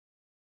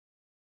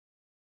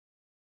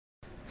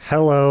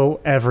Hello,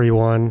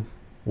 everyone.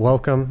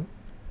 Welcome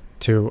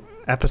to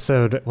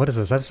episode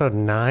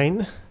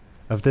 9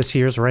 of this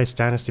year's Rice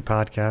Dynasty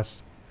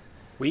podcast.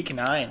 Week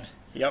 9.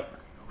 Yep.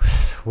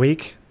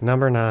 Week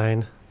number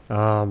 9.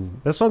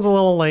 This one's a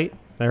little late.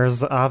 There's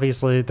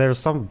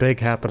something big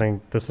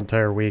happening this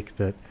entire week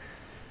that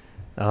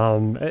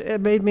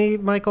it made me,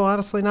 Michael,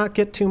 honestly not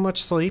get too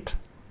much sleep.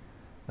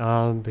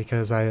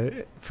 Because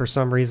for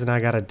some reason,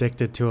 I got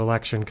addicted to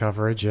election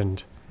coverage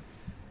and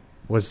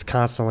was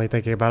constantly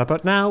thinking about it.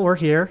 But now we're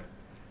here.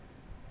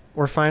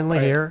 We're finally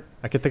here.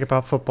 I can think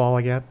about football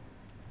again.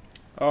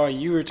 Oh,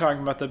 you were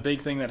talking about the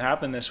big thing that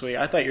happened this week.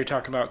 I thought you were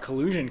talking about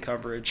collusion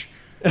coverage.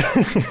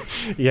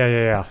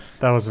 Yeah.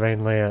 That was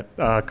mainly it.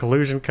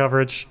 Collusion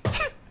coverage.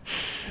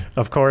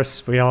 Of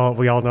course, we all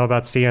know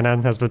about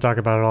CNN. Has been talking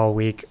about it all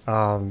week.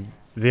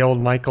 The old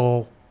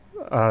Michael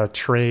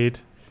trade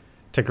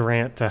to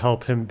Grant to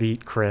help him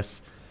beat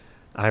Chris.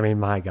 I mean,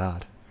 my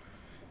God.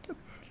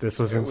 This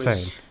was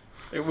insane.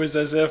 It was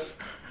as if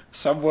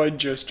someone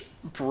just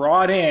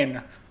brought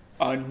in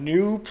a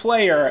new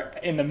player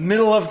in the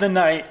middle of the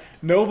night.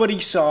 Nobody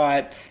saw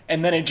it,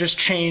 and then it just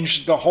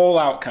changed the whole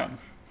outcome.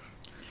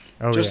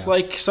 Oh, just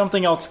like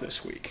something else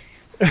this week.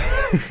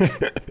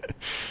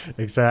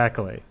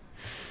 Exactly.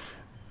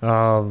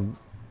 I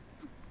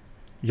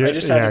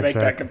just had to make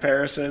that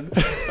comparison.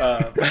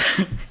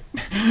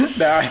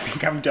 Now I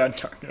think I'm done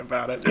talking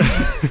about it.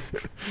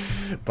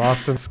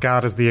 Boston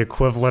Scott is the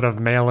equivalent of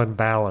mail-in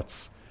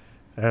ballots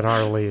in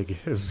our league.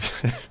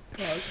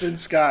 Boston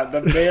Scott,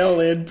 the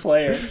mail-in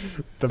player.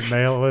 The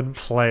mail-in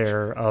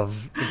player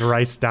of the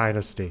Rice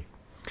Dynasty.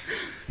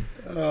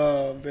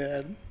 Oh,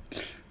 man.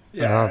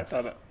 Yeah, I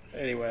thought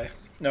anyway.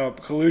 No,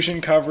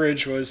 collusion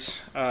coverage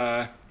was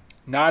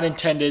not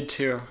intended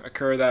to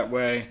occur that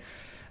way.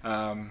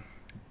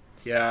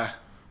 Yeah,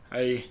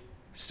 I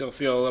still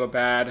feel a little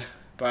bad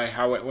by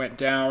how it went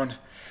down.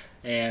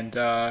 And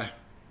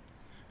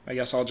I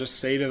guess I'll just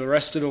say to the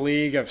rest of the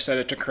league, I've said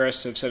it to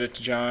Chris, I've said it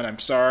to John, I'm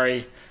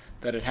sorry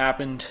that it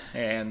happened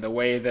and the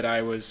way that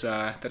I was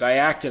that I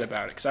acted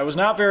about it, because I was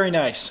not very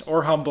nice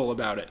or humble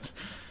about it.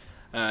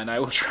 And I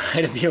will try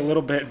to be a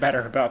little bit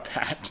better about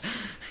that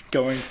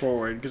going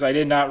forward, because I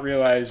did not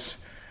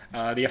realize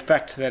the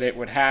effect that it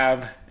would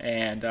have.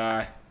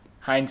 And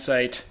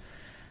hindsight,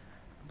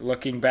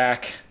 looking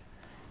back,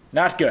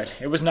 not good.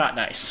 It was not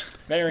nice.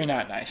 Very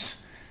not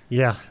nice.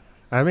 Yeah.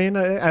 I mean,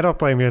 I don't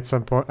blame you at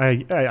some point.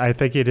 I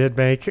think you did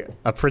make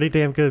a pretty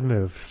damn good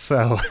move.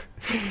 So,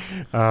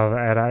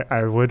 and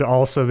I would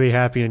also be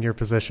happy in your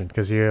position,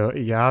 because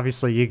you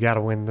obviously you got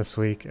to win this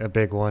week, a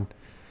big one.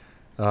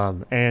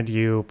 And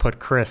you put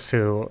Chris,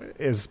 who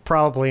is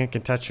probably in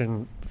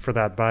contention for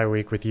that bye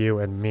week with you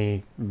and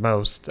me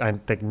most. I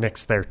think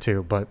Nick's there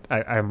too, but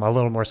I'm a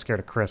little more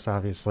scared of Chris,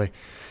 obviously.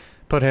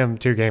 Put him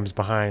 2 games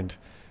behind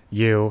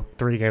you,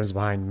 3 games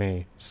behind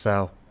me.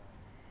 So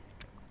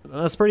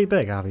that's pretty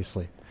big,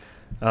 obviously.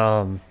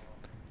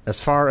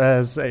 As far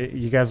as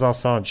you guys all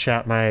saw in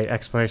chat, my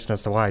explanation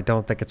as to why I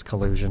don't think it's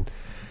collusion.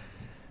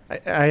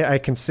 I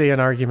can see an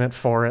argument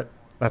for it.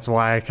 That's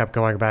why I kept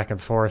going back and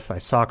forth. I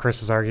saw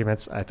Chris's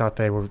arguments. I thought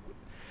they were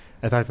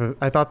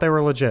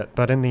legit.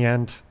 But in the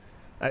end,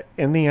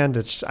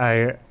 it's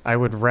I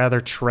would rather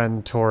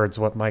trend towards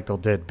what Michael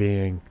did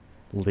being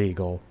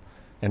legal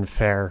and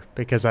fair,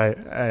 because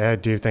I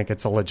do think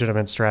it's a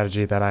legitimate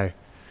strategy that I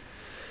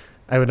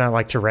would not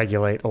like to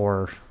regulate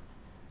or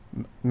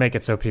make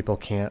it so people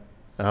can't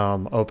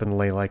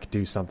openly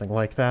do something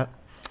like that.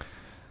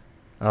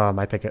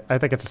 I think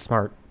it's a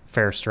smart,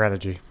 fair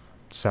strategy.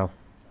 So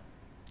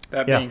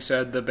that being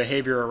said, the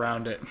behavior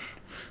around it,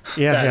 I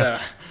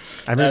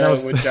mean,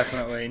 that would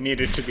definitely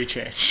needed to be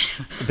changed.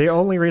 The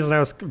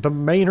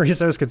main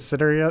reason I was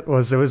considering it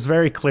was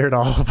very clear to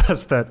all of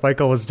us that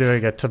Michael was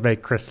doing it to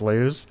make Chris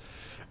lose,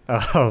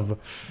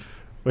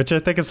 which I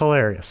think is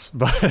hilarious.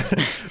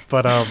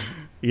 But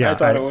yeah, I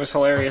thought it was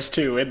hilarious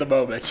too in the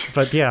moment.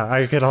 But yeah,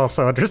 I could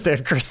also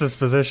understand Chris's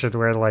position,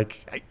 where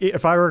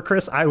if I were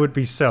Chris, I would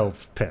be so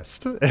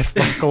pissed if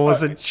Michael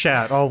was in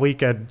chat all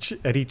weekend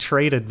and he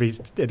traded me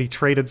and he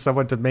traded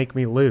someone to make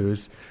me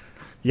lose.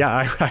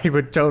 Yeah, I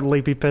would totally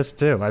be pissed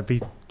too. I'd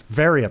be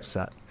very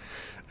upset.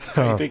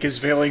 I think his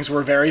feelings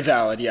were very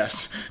valid.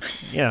 Yes.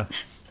 Yeah,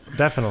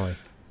 definitely.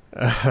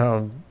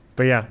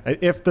 But yeah,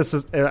 if this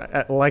is,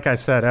 like I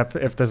said,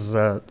 if this is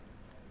a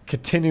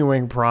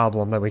continuing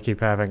problem that we keep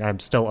having, I'm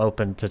still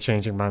open to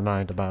changing my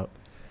mind about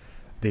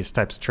these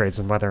types of trades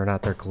and whether or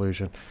not they're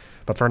collusion.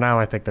 But for now,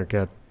 I think they're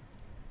good.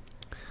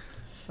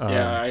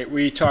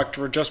 We talked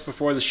just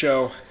before the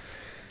show.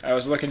 I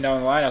was looking down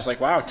the line. I was like,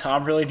 wow,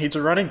 Tom really needs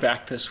a running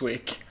back this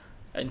week.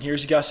 And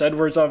here's Gus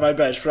Edwards on my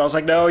bench. But I was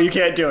like, no, you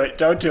can't do it.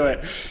 Don't do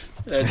it.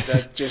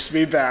 That'd just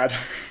be bad.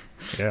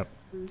 Yep.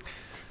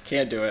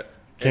 Can't do it.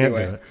 Can't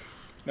do it.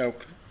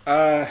 Nope.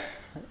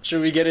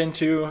 Should we get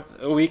into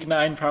Week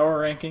 9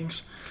 power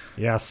rankings?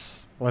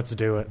 Yes, let's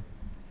do it.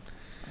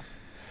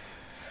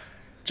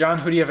 John,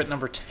 who do you have at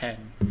number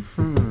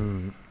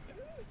 10?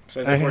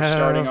 So I think we're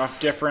starting off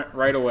different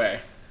right away.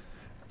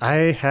 I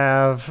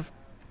have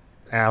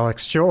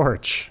Alex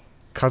George.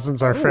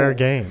 Cousins are fair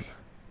game.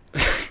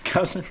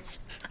 Cousins.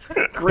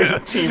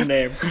 Great team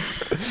name.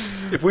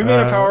 If we made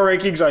a power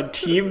rankings on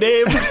team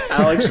name,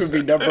 Alex would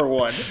be number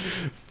one.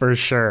 For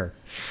sure.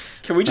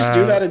 Can we just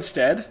do that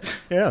instead?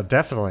 Yeah,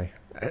 definitely.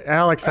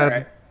 Alex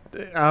had,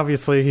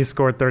 obviously, he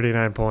scored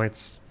 39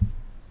 points.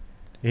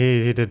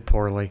 He did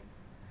poorly.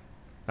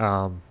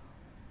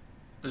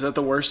 Is that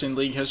the worst in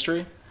league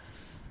history?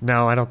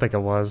 No, I don't think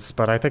it was,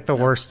 but I think the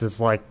worst is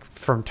like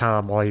from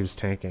Tom while he was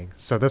tanking.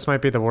 So this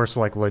might be the worst,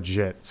 like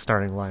legit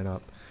starting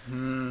lineup.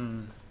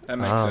 That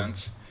makes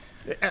sense.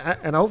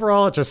 And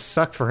overall, it just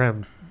sucked for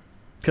him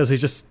because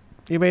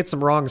he made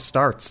some wrong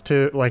starts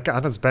too. Like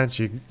on his bench,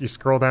 you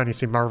scroll down, you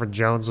see Marvin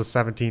Jones with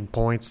 17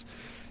 points.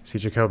 You see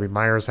Jacoby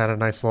Myers had a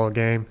nice little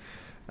game.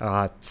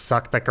 It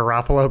sucked that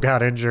Garoppolo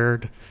got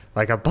injured.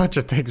 Like a bunch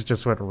of things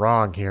just went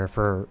wrong here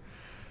for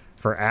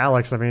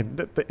Alex. I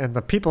mean, and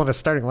the people in his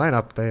starting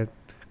lineup,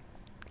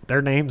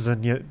 their names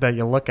that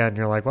you look at and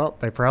you're like, well,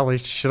 they probably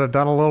should have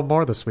done a little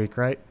more this week,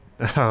 right?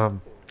 But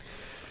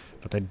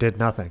they did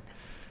nothing.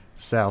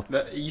 So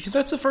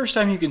that's the first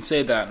time you can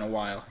say that in a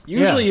while.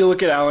 Usually you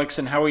look at Alex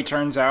and how he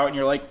turns out and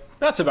you're like,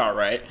 that's about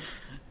right.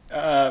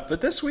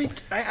 But this week,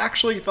 I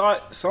actually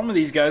thought some of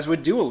these guys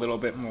would do a little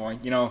bit more.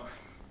 You know,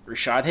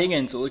 Rashad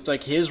Higgins, it looked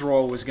like his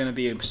role was going to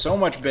be so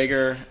much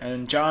bigger,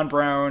 and John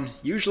Brown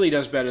usually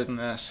does better than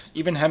this.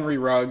 Even Henry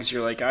Ruggs,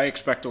 you're like, I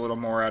expect a little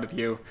more out of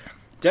you.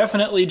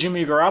 Definitely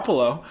Jimmy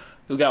Garoppolo,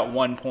 who got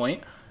 1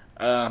 point.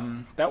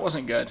 That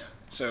wasn't good.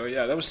 So,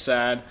 yeah, that was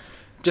sad.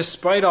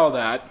 Despite all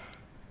that,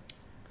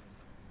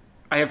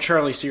 I have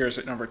Charlie Sears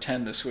at number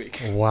 10 this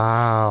week.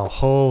 Wow.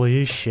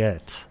 Holy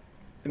shit.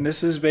 And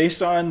this is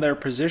based on their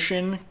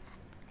position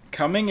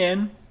coming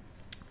in.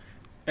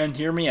 And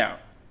hear me out.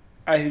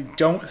 I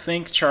don't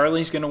think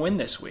Charlie's going to win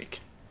this week.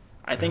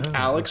 I think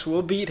Alex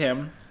will beat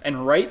him.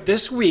 And right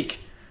this week,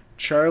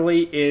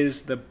 Charlie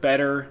is the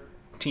better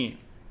team.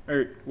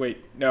 Or,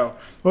 wait, no.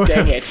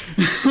 Dang it.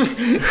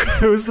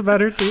 Who's the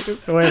better team?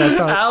 Wait, I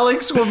thought...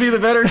 Alex will be the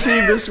better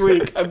team this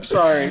week. I'm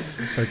sorry.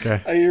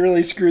 Okay. I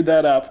really screwed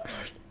that up.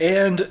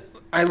 And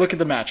I look at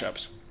the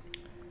matchups.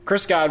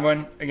 Chris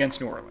Godwin against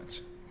New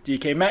Orleans.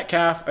 DK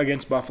Metcalf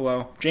against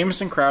Buffalo.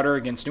 Jamison Crowder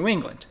against New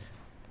England.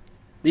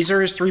 These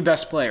are his three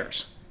best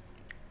players.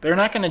 They're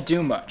not going to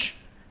do much.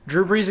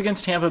 Drew Brees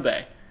against Tampa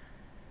Bay.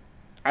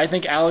 I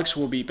think Alex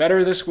will be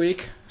better this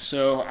week,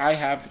 so I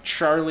have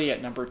Charlie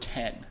at number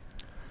 10.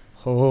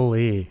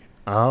 Holy.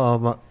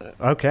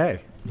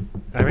 Okay.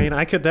 I mean,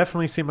 I could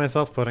definitely see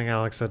myself putting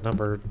Alex at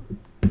number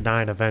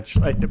 9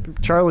 eventually.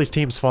 Charlie's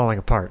team's falling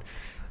apart,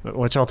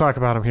 which I'll talk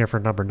about him here for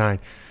number 9.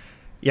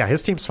 Yeah,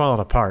 his team's falling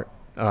apart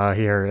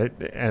here,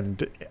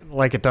 and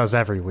like it does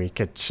every week.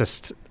 It's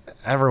just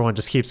everyone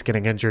just keeps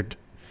getting injured.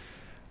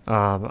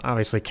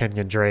 Obviously,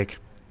 Kenyon Drake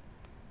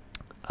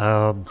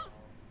going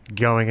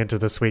into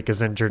this week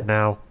is injured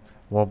now,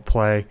 won't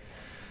play.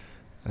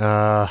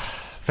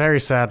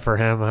 Very sad for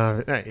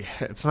him.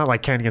 It's not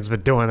like Kenyon's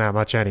been doing that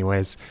much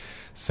anyways.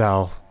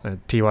 So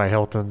T.Y.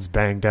 Hilton's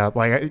banged up.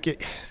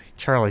 Like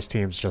Charlie's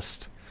team's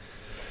just...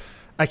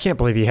 I can't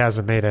believe he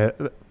hasn't made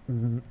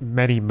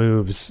many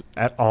moves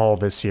at all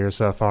this year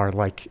so far.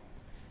 Like,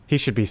 he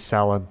should be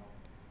selling.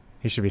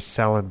 He should be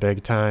selling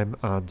big time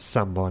on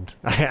someone.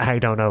 I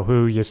don't know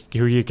who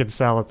you can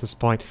sell at this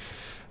point,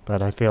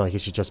 but I feel like he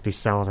should just be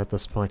selling at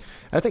this point.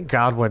 I think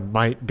Godwin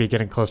might be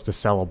getting close to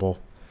sellable.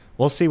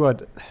 We'll see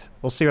what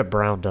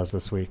Brown does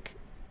this week.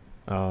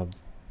 But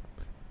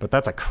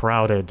that's a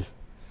crowded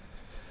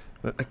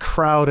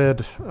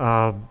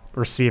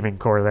receiving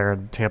core there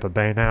in Tampa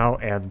Bay now,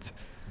 and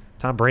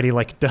Tom Brady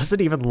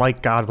doesn't even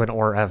like Godwin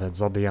or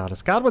Evans, I'll be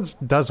honest. Godwin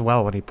does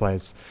well when he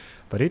plays,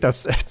 but he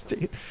does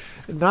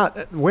not.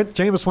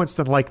 Jameis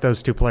Winston liked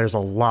those two players a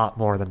lot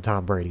more than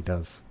Tom Brady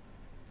does.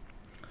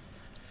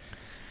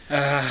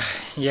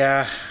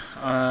 Yeah.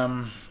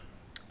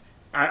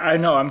 I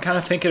know. I'm kind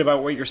of thinking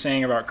about what you're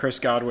saying about Chris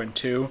Godwin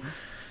too,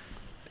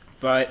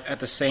 but at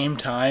the same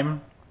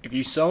time, if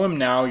you sell him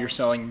now, you're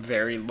selling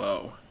very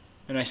low,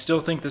 and I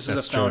still think this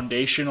is a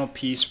foundational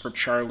piece for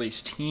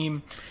Charlie's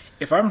team.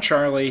 If I'm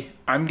Charlie,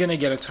 I'm going to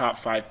get a top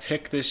 5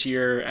 pick this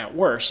year at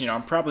worst.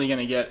 I'm probably going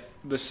to get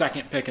the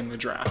second pick in the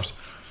draft.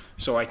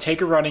 So I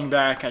take a running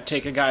back. I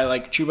take a guy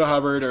like Chuba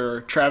Hubbard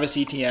or Travis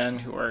Etienne,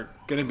 who are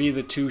going to be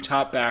the 2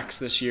 top backs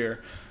this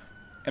year,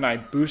 and I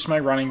boost my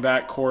running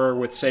back core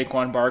with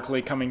Saquon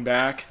Barkley coming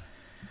back.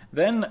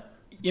 Then,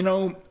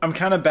 I'm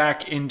kind of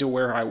back into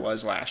where I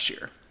was last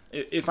year.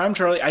 If I'm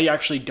Charlie, I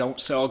actually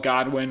don't sell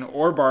Godwin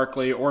or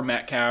Barkley or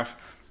Metcalf.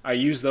 I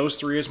use those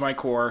 3 as my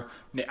core.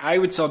 I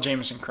would sell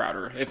Jamison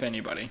Crowder, if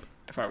anybody,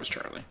 if I was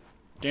Charlie.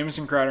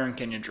 Jamison Crowder and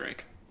Kenyon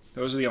Drake.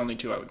 Those are the only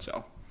 2 I would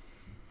sell.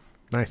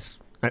 Nice.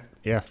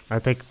 I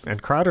think,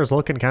 and Crowder's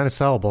looking kind of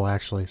sellable,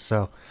 actually.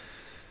 So,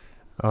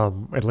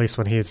 at least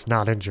when he's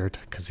not injured,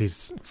 because he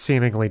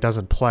seemingly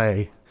doesn't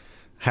play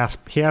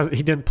he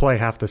didn't play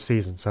half the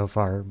season so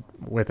far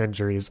with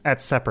injuries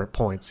at separate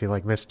points. He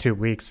missed 2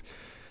 weeks,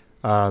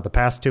 the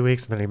past 2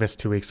 weeks, and then he missed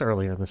 2 weeks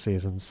earlier in the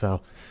season.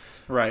 So,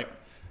 right.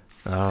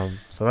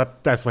 So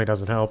that definitely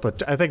doesn't help.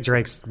 But I think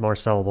Drake's more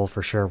sellable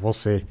for sure. We'll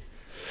see.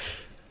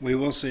 We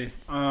will see.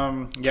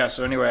 Yeah,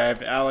 so anyway, I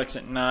have Alex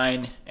at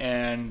 9,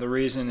 and the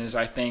reason is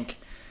I think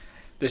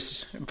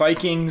this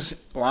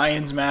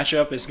Vikings-Lions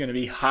matchup is going to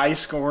be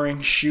high-scoring,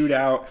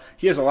 shootout.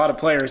 He has a lot of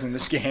players in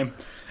this game,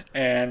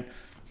 and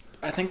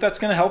I think that's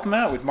going to help him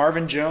out. With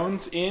Marvin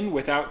Jones in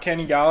without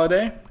Kenny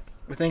Golladay,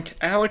 I think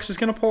Alex is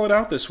going to pull it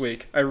out this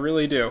week. I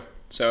really do.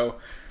 So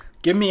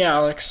give me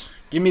Alex.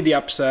 Give me the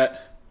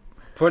upset.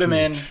 Put him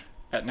in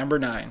at number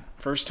 9.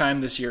 First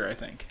time this year, I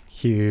think.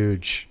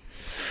 Huge.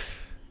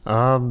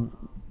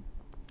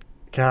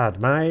 God,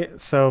 my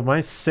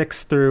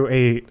 6 through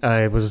 8,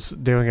 I was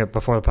doing it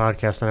before the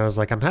podcast, and I was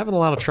like, I'm having a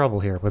lot of trouble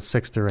here with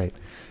 6 through 8.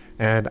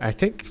 And I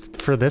think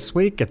for this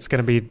week, it's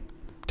going to be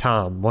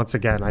Tom. Once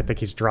again, I think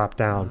he's dropped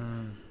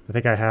down. I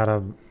think I had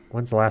him,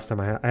 when's the last time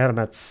I had him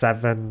at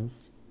 7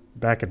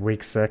 back in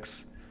week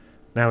 6.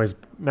 Now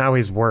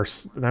he's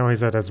worse. Now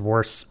he's at his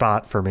worst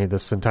spot for me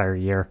this entire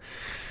year.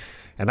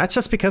 And that's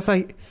just because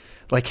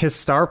his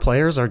star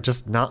players are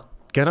just not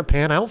gonna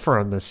pan out for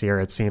him this year.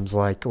 It seems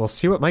like we'll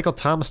see what Michael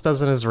Thomas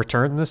does in his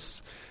return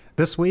this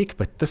week,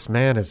 but this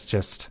man is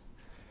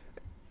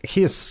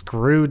he has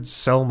screwed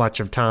so much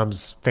of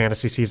Tom's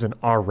fantasy season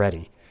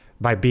already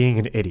by being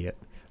an idiot.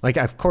 Like,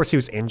 of course he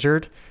was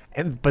injured,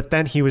 but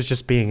then he was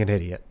just being an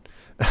idiot.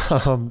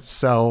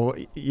 So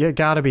you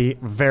gotta be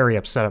very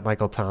upset at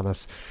Michael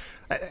Thomas.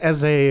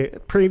 As a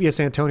previous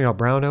Antonio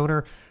Brown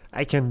owner,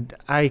 I can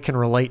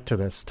relate to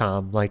this,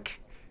 Tom. Like,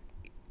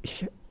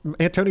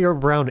 Antonio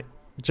Brown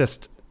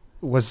just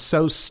was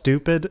so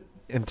stupid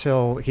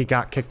until he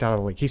got kicked out of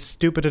the league. He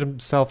stupided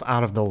himself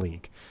out of the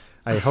league.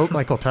 I hope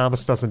Michael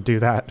Thomas doesn't do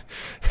that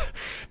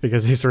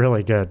because he's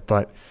really good.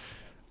 But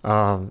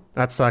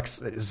that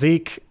sucks.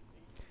 Zeke,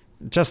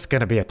 just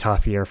going to be a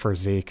tough year for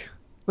Zeke.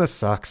 This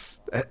sucks.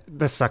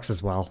 This sucks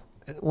as well.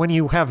 When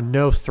you have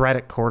no threat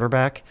at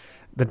quarterback,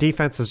 the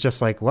defense is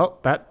just like, well,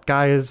 that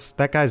guy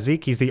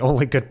Zeke. He's the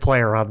only good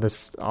player on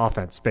this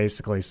offense,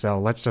 basically. So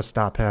let's just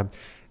stop him.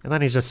 And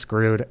then he's just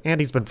screwed. And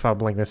he's been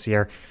fumbling this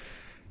year.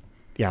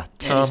 Yeah,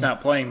 Tom. And he's not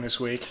playing this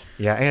week.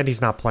 Yeah, and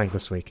he's not playing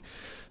this week.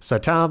 So,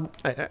 Tom,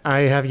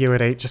 I have you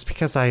at 8 just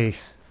because I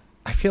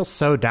feel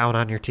so down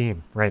on your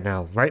team right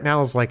now. Right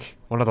now is like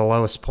one of the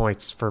lowest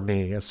points for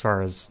me as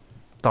far as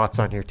thoughts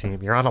on your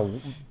team. You're on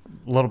a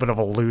little bit of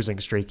a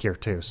losing streak here,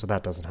 too, so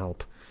that doesn't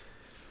help.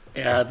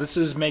 Yeah, this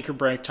is make or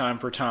break time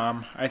for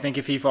Tom. I think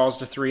if he falls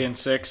to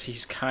 3-6,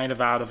 he's kind of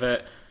out of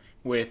it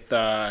with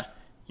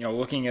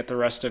looking at the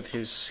rest of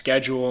his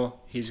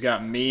schedule. He's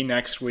got me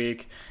next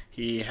week.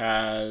 He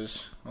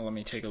has, let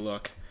me take a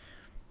look.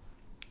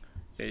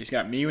 Yeah, he's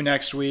got me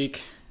next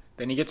week.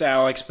 Then he gets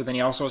Alex, but then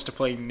he also has to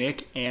play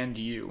Nick and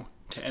you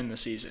to end the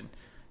season.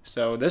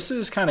 So this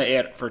is kind of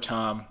it for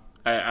Tom.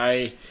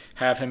 I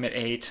have him at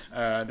 8.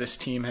 This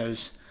team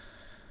has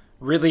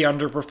really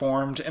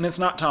underperformed, and it's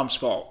not Tom's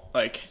fault.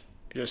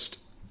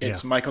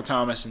 It's Michael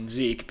Thomas and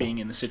Zeke being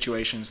in the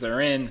situations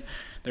they're in.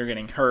 They're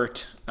getting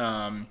hurt.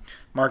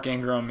 Mark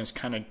Ingram has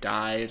kind of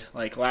died.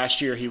 Like,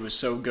 last year he was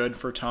so good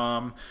for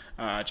Tom,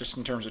 just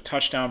in terms of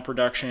touchdown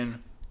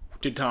production.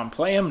 Did Tom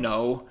play him?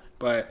 No.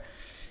 But,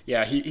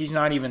 yeah, he's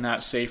not even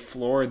that safe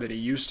floor that he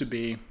used to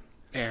be.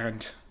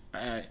 And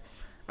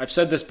I've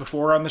said this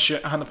before on the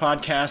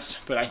podcast,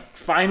 but I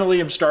finally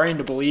am starting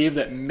to believe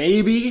that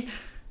maybe,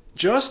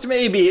 just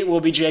maybe, it will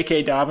be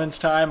J.K. Dobbins'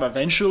 time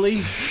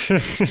eventually.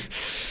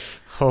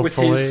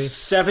 Hopefully. With his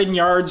 7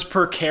 yards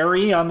per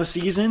carry on the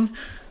season.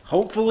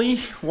 Hopefully,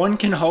 one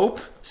can hope.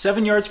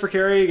 7 yards per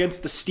carry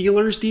against the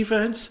Steelers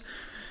defense.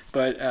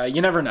 But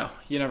you never know.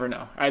 You never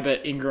know. I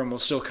bet Ingram will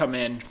still come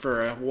in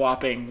for a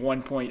whopping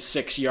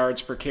 1.6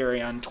 yards per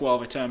carry on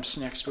 12 attempts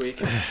next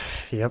week.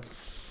 Yep.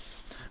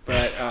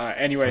 But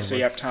anyway, so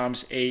yep,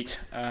 Tom's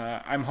 8.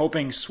 I'm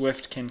hoping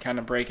Swift can kind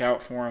of break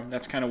out for him.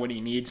 That's kind of what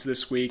he needs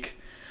this week.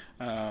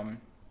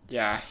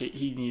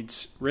 He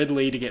needs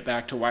Ridley to get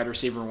back to wide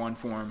receiver 1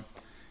 for him.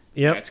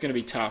 Yep. Yeah, it's going to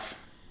be tough.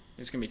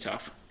 It's going to be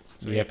tough.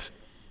 So, yep.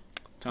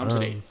 Tom's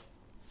at 8.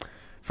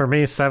 For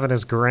me, 7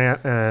 is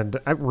Grant, and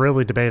I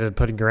really debated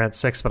putting Grant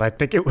 6, but I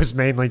think it was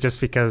mainly just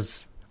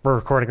because we're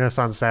recording this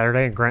on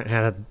Saturday, and Grant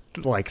had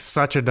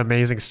such an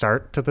amazing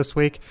start to this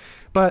week.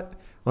 But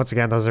once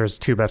again, those are his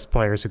 2 best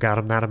players who got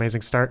him that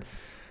amazing start.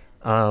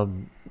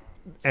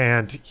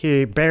 And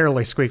he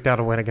barely squeaked out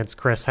a win against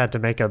Chris, had to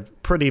make a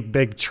pretty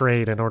big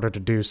trade in order to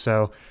do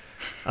so.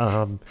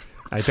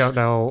 I don't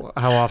know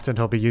how often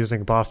he'll be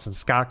using Boston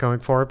Scott going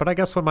forward, but I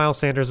guess when Miles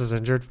Sanders is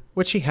injured,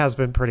 which he has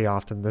been pretty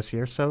often this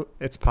year, so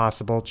it's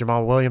possible.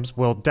 Jamal Williams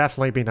will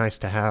definitely be nice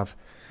to have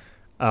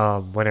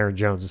when Aaron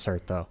Jones is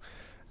hurt, though,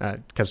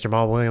 because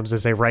Jamal Williams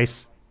is a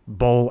Rice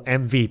Bowl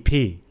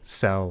MVP,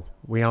 so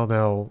we all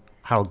know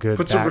how good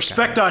Put some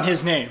respect on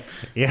his name.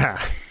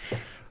 Yeah.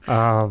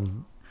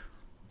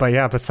 But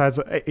yeah, besides,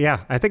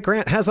 I think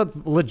Grant has a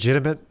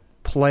legitimate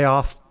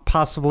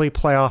possibly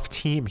playoff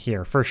team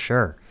here for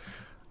sure.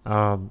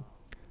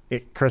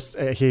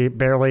 He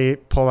barely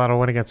pulled out a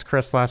win against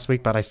Chris last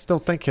week, but I still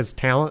think his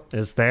talent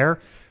is there.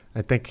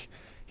 I think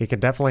he can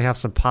definitely have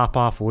some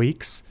pop-off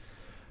weeks.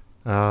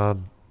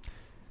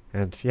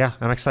 And yeah,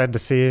 I'm excited to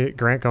see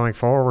Grant going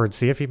forward,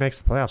 see if he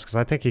makes the playoffs, because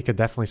I think he could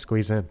definitely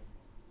squeeze in.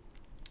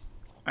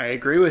 I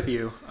agree with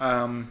you.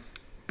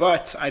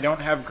 But I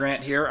don't have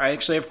Grant here. I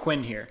actually have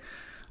Quinn here.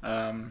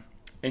 And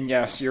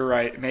yes, you're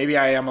right. Maybe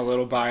I am a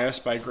little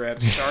biased by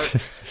Grant's start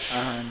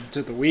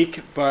to the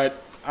week,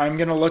 but I'm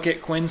going to look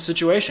at Quinn's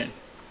situation.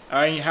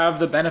 I have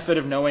the benefit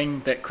of knowing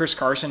that Chris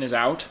Carson is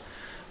out,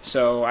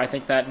 so I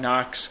think that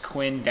knocks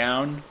Quinn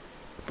down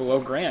below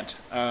Grant.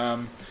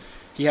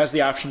 He has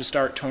the option to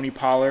start Tony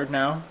Pollard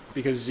now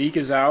because Zeke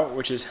is out,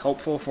 which is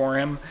helpful for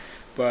him,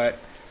 but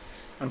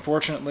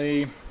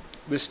unfortunately,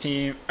 this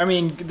team, I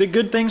mean, the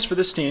good things for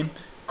this team,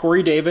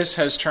 Corey Davis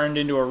has turned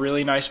into a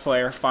really nice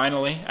player,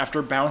 finally,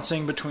 after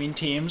bouncing between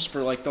teams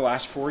for like the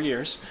last 4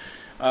 years.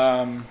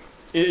 In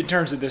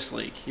terms of this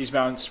league, he's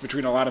bounced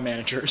between a lot of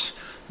managers,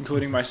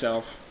 including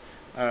myself.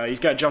 He's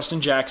got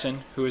Justin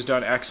Jackson, who has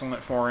done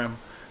excellent for him.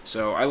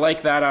 So I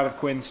like that out of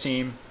Quinn's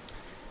team.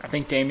 I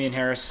think Damian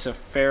Harris is a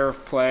fair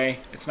play.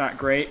 It's not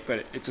great,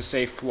 but it's a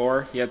safe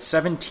floor. He had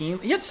 17.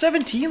 He had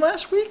 17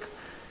 last week?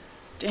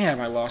 Damn,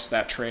 I lost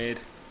that trade.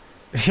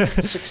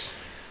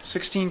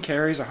 16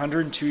 carries,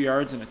 102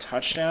 yards, and a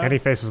touchdown. And he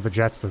faces the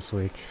Jets this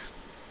week.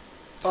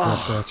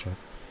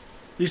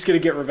 He's going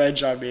to get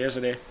revenge on me,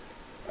 isn't he?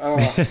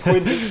 Oh,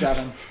 Quinn's at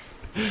 7.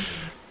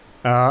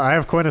 I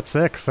have Quinn at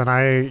 6, and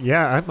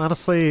I'm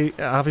honestly,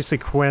 obviously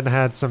Quinn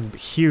had some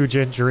huge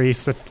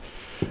injuries, and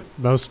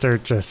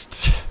Mostert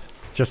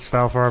just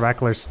fell for him.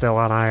 Eckler's still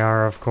on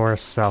IR, of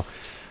course, so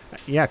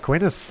yeah,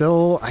 Quinn is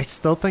still, I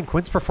still think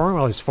Quinn's performing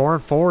well. He's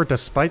 4-4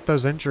 despite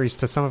those injuries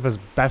to some of his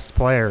best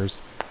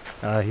players.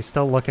 He's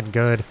still looking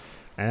good,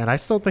 and I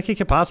still think he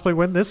could possibly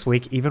win this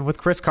week, even with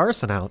Chris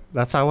Carson out.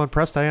 That's how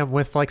impressed I am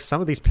with like some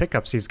of these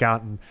pickups he's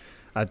gotten.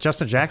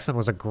 Justin Jackson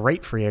was a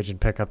great free agent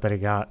pickup that he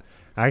got,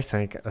 I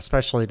think,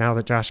 especially now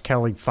that Josh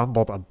Kelly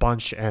fumbled a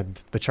bunch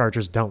and the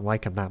Chargers don't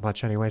like him that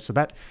much anyway. So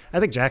that, I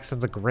think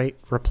Jackson's a great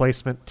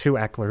replacement to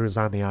Eckler, who's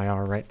on the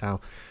IR right now.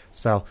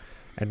 So,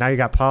 and now you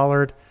got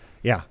Pollard.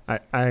 Yeah,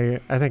 I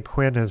think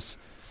Quinn is.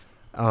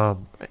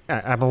 I'm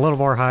a little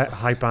more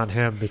hype on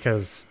him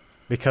because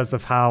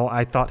of how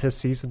I thought his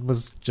season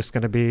was just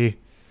going to be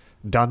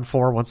done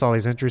for once all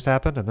these injuries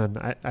happened, and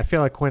then I feel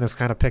like Quinn has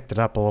kind of picked it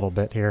up a little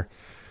bit here,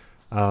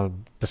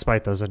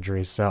 despite those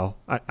injuries. So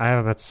I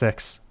have him at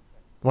 6.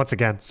 Once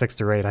again, 6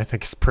 through 8, I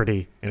think is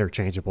pretty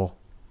interchangeable.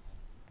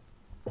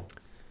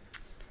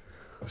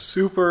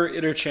 Super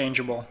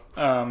interchangeable.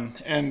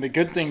 And the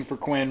good thing for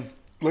Quinn,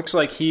 looks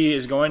like he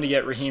is going to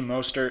get Raheem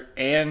Mostert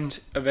and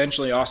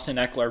eventually Austin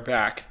Eckler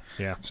back.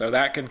 Yeah. So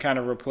that can kind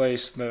of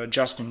replace the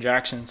Justin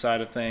Jackson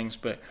side of things.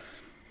 But,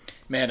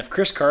 man, if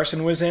Chris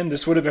Carson was in,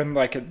 this would have been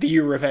like the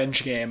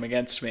revenge game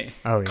against me.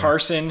 Oh, yeah.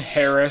 Carson,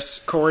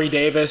 Harris, Corey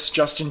Davis,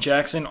 Justin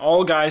Jackson,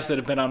 all guys that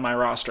have been on my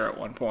roster at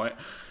one point.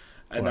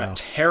 And that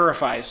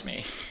terrifies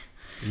me.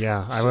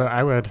 Yeah,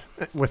 I would.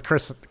 With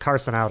Chris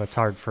Carson out, it's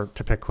hard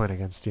to pick Quinn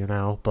against you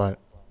now. But,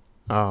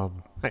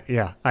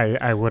 yeah,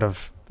 I would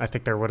have. I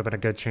think there would have been a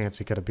good chance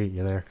he could have beat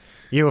you there.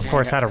 You, of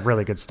course, had a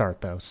really good start,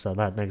 though, so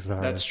that makes it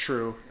harder. That's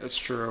true. That's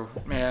true.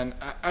 Man,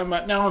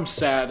 I'm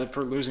sad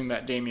for losing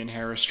that Damian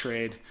Harris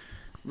trade.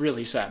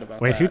 Really sad about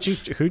that. Wait,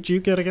 who'd you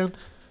get again?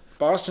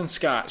 Boston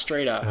Scott,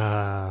 straight up.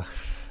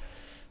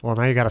 Well,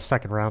 now you got a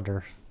second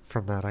rounder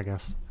from that, I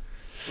guess.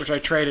 Which I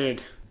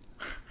traded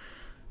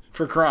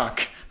for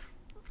Gronk.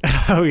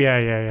 Oh,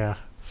 yeah.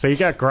 So you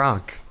got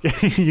Gronk.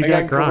 I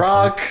got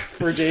Gronk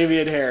for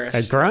Damian Harris.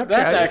 And Gronk,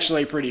 that's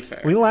actually pretty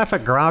fair. We laugh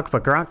at Gronk,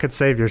 but Gronk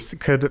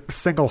could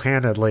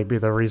single-handedly be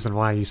the reason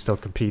why you still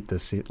compete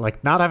this season.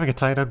 Like, not having a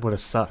tight end would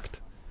have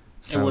sucked.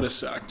 So. It would have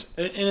sucked.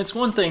 And it's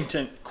one thing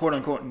to,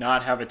 quote-unquote,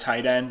 not have a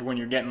tight end when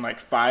you're getting, like,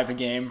 5 a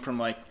game from,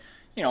 like,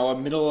 you know, a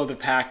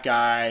middle-of-the-pack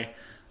guy,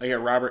 like a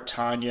Robert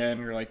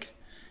Tonyan or, like,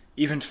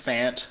 even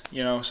Fant,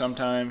 you know,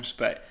 sometimes.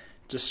 But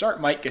to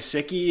start Mike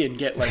Gesicki and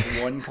get, like,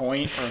 1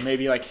 point or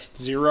maybe, like,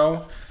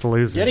 0. It's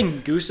losing.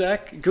 Getting goose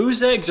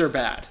eggs are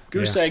bad.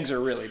 Goose eggs are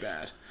really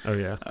bad. Oh,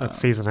 yeah. That's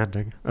season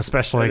ending.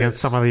 Especially against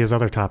some of these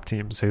other top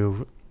teams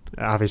who,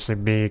 obviously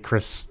me,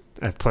 Chris,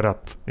 have put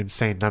up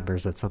insane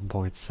numbers at some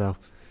points, so...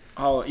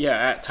 Oh, yeah,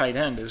 at tight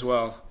end as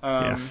well.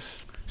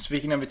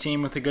 Speaking of a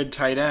team with a good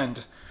tight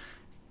end,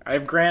 I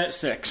have Grant at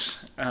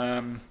 6.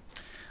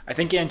 I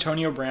think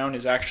Antonio Brown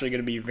is actually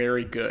going to be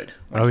very good.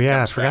 Oh,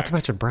 yeah, I forgot to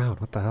mention Brown.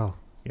 What the hell?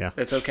 Yeah.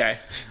 That's okay.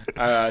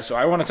 So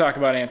I want to talk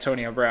about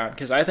Antonio Brown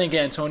because I think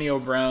Antonio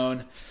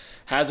Brown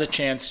has a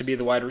chance to be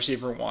the wide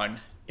receiver 1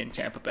 in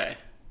Tampa Bay.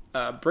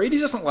 Brady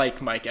doesn't like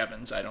Mike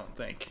Evans, I don't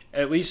think.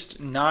 At least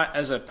not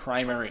as a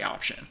primary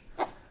option.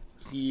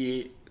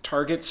 He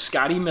targets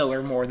Scotty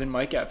Miller more than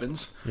Mike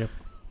Evans. Yep.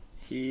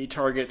 He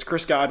targets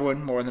Chris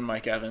Godwin more than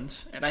Mike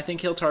Evans. And I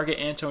think he'll target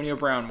Antonio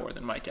Brown more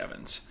than Mike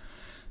Evans.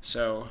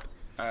 So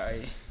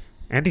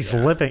And he's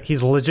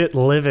legit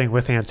living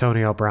with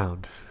Antonio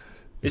Brown.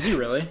 Is he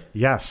really?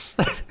 Yes.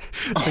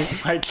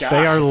 Oh my God.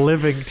 They are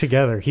living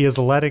together. He is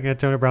letting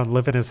Antonio Brown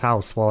live in his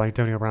house while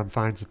Antonio Brown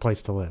finds a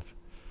place to live.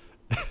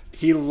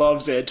 He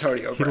loves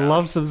Antonio Brown. He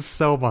loves him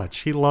so much.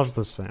 He loves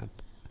this man.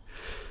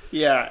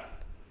 Yeah.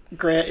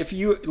 Grant, if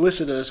you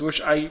listen to this,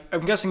 which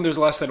I'm guessing there's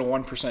less than a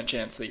 1%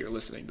 chance that you're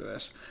listening to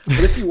this,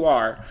 but if you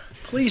are,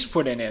 please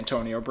put in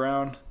Antonio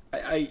Brown.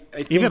 I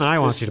think Even I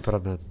want you to put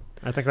him in.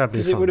 I think that'd be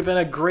because fun. it would have been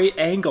a great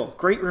angle,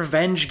 great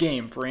revenge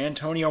game for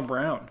Antonio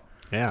Brown.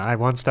 Yeah, I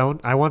once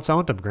owned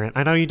him, Grant.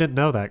 I know you didn't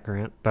know that,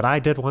 Grant, but I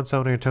did once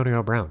own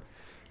Antonio Brown,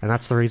 and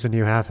that's the reason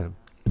you have him.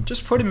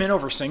 Just put him in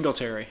over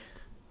Singletary.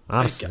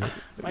 Honestly,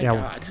 My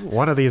God.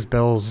 one of these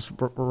Bills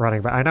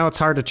running back. I know it's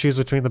hard to choose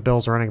between the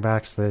Bills running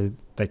backs. They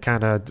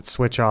kind of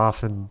switch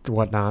off and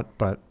whatnot,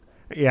 but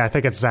yeah, I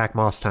think it's Zach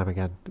Moss time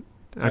again.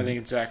 I think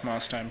it's Zach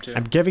Moss time too.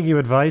 I'm giving you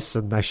advice,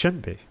 and I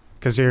shouldn't be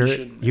because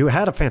you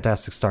had a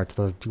fantastic start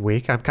to the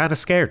week. I'm kind of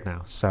scared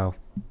now, so.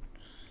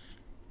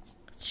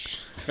 It's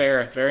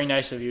fair, very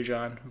nice of you,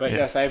 John. But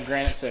yes, I have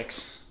Grant at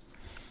 6.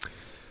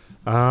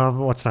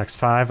 What's next?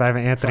 5. I have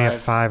Anthony 5. at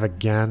 5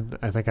 again.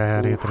 I think I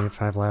had Anthony at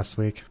 5 last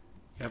week.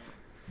 Yep.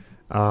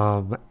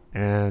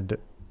 And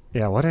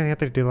yeah, what did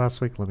Anthony do last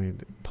week? Let me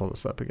pull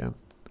this up again.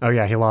 Oh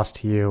yeah, he lost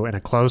to you in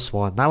a close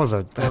one.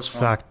 That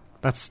sucked.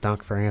 That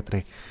stunk for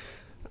Anthony.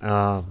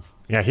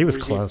 Yeah, he was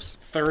close.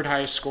 Third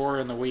highest scorer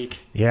in the week.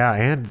 Yeah,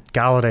 and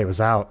Galladay was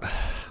out.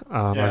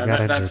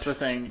 That's the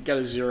thing. Got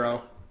a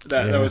 0.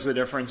 That was the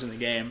difference in the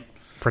game.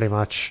 Pretty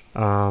much.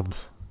 I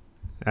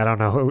don't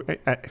know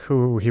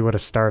who he would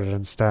have started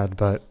instead,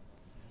 but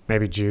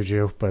maybe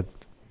Juju. But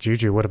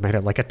Juju would have made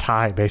it like a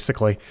tie,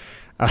 basically.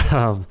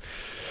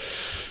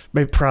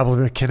 Maybe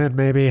probably McKinnon,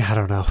 maybe. I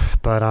don't know.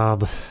 But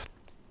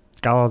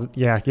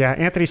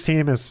Anthony's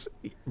team is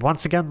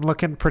once again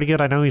looking pretty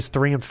good. I know he's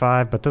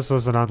 3-5, but this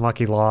is an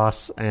unlucky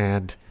loss.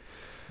 And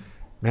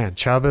man,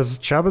 Chubb is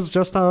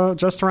just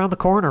around the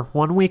corner.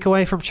 1 week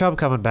away from Chubb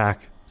coming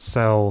back.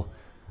 So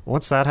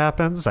once that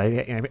happens,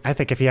 I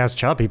think if he has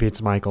Chubb, he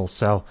beats Michael.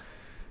 So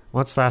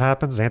once that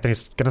happens,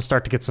 Anthony's gonna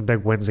start to get some big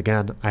wins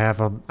again. I have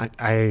him.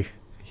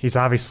 He's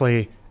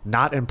obviously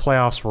not in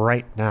playoffs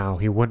right now.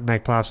 He wouldn't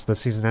make playoffs if the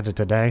season ended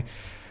today.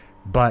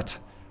 But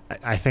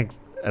I think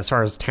as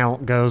far as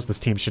talent goes, this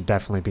team should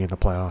definitely be in the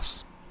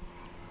playoffs.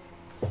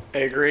 I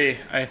agree.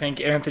 I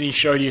think Anthony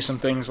showed you some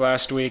things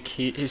last week.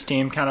 His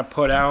team kind of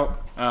put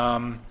out,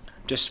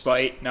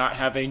 despite not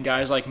having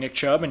guys like Nick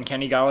Chubb and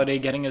Kenny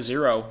Galladay getting a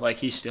 0. Like,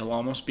 he still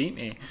almost beat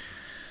me.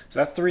 So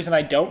that's the reason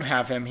I don't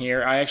have him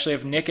here. I actually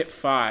have Nick at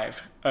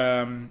 5.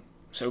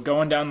 So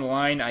going down the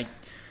line,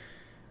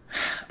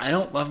 I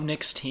don't love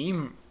Nick's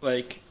team,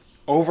 like,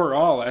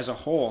 overall as a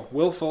whole.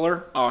 Will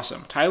Fuller,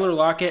 awesome. Tyler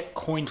Lockett,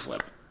 coin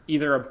flip.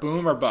 Either a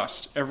boom or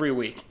bust every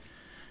week.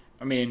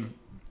 I mean,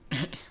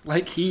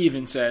 like he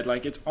even said,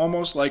 like, it's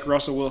almost like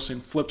Russell Wilson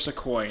flips a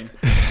coin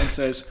and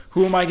says,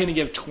 who am I going to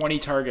give 20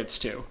 targets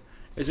to?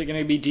 Is it going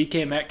to be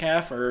DK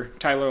Metcalf or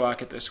Tyler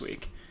Lockett this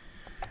week?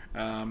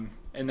 And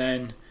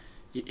then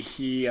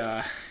he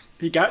got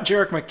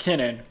Jerick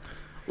McKinnon,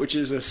 which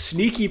is a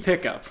sneaky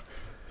pickup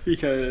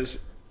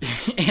because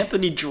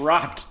Anthony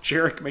dropped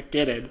Jerick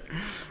McKinnon,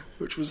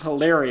 which was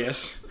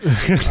hilarious.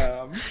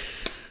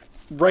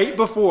 Right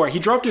before he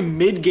dropped him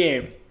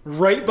mid-game,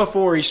 right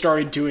before he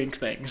started doing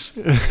things,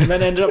 and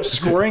then ended up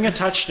scoring a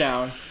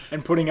touchdown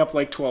and putting up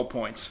like 12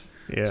 points.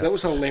 Yeah. So that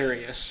was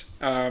hilarious.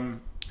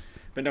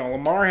 But no,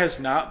 Lamar has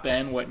not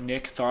been what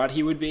Nick thought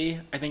he would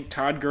be. I think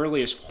Todd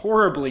Gurley is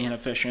horribly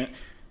inefficient,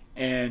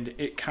 and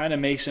it kind of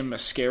makes him a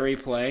scary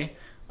play.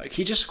 Like,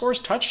 he just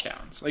scores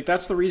touchdowns. Like,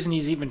 that's the reason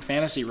he's even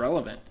fantasy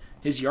relevant.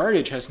 His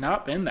yardage has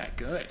not been that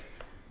good.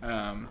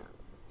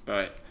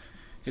 But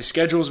his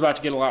schedule is about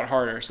to get a lot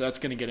harder, so that's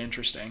going to get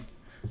interesting.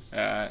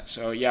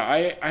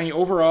 I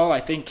overall, I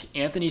think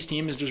Anthony's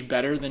team is just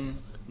better than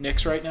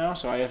Nick's right now,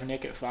 so I have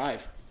Nick at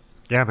 5.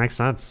 Yeah, it makes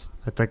sense.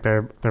 I think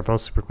they're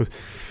both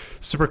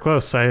super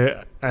close.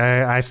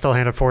 I still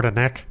hand it forward to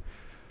Nick.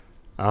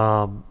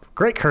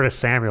 Great Curtis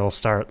Samuel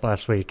start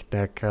last week,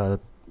 Nick.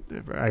 I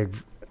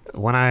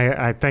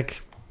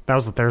think that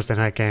was the Thursday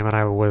night game, and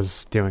I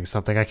was doing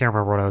something. I can't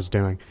remember what I was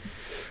doing,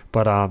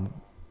 but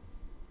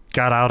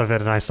got out of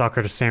it, and I saw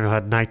Curtis Samuel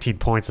had 19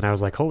 points, and I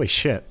was like, holy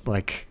shit!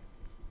 Like,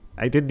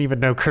 I didn't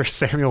even know Curtis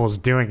Samuel was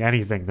doing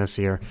anything this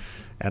year,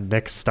 and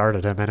Nick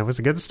started him, and it was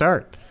a good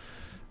start.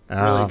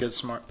 Really good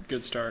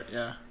start,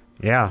 yeah.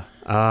 Yeah.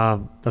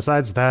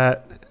 Besides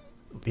that,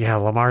 yeah,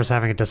 Lamar's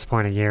having a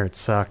disappointing year. It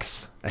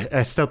sucks.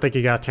 I still think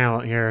he got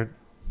talent here.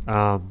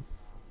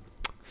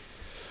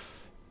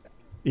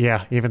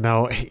 Yeah, even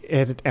though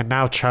and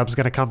now Chubb's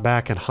going to come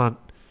back, and Hunt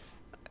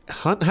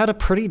had a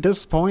pretty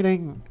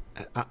disappointing.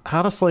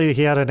 Honestly,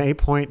 he had an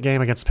 8-point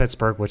game against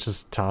Pittsburgh, which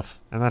is tough,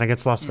 and then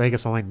against Las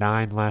Vegas, only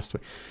 9 last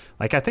week.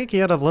 Like, I think he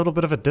had a little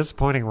bit of a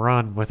disappointing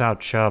run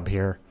without Chubb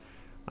here.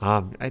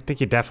 I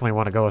think you definitely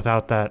want to go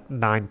without that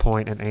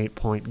 9-point and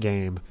 8-point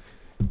game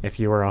if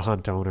you were a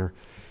Hunt owner.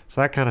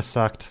 So that kind of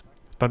sucked.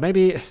 But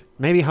maybe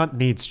Hunt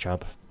needs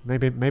Chubb.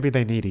 Maybe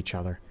they need each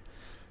other.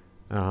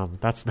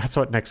 That's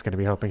what Nick's going to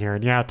be hoping here.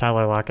 And yeah,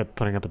 Tyler Lockett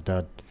putting up a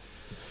dud.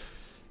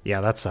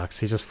 Yeah, that sucks.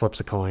 He just flips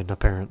a coin,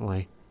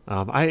 apparently.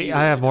 I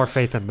have more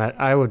faith in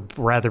I would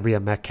rather be a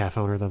Metcalf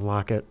owner than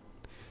Lockett.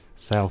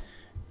 So.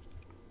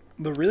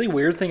 the really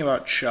weird thing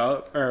about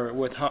Chubb, or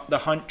with the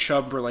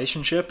Hunt-Chubb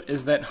relationship,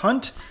 is that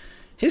Hunt,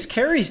 his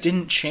carries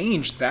didn't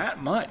change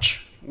that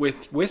much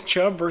with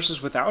Chubb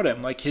versus without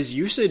him. Like, his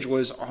usage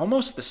was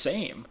almost the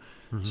same.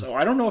 Mm-hmm. So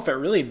I don't know if it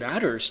really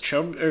matters.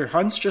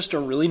 Hunt's just a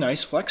really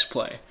nice flex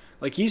play.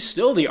 Like, he's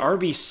still the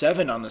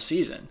RB7 on the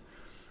season.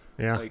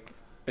 Yeah. Like,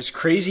 as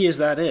crazy as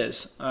that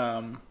is,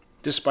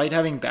 despite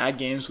having bad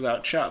games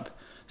without Chubb.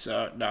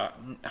 So, no,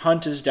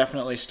 Hunt is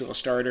definitely still a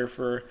starter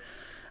for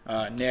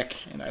Nick,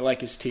 and I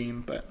like his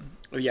team. But,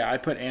 yeah, I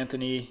put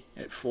Anthony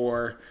at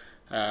 4.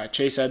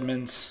 Chase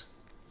Edmonds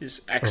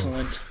is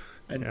excellent.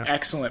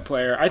 Excellent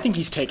player. I think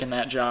he's taken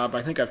that job.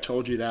 I think I've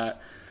told you that.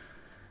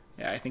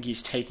 Yeah, I think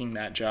he's taking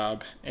that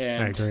job.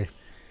 And I agree.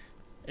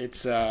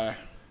 It's, I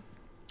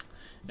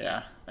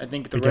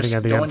think the rest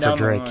of the end for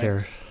Drake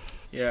here.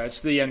 Yeah, it's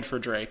the end for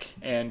Drake.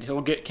 And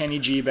he'll get Kenny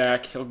G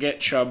back. He'll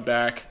get Chubb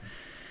back.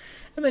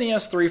 And then he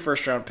has 3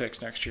 first-round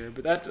picks next year.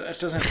 But that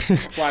doesn't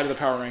apply to the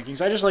power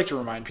rankings. I just like to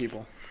remind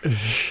people.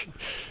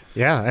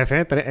 Yeah, if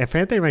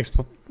Anthony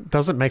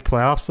doesn't make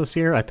playoffs this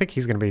year, I think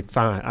he's going to be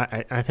fine.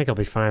 I think he'll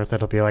be fine with it.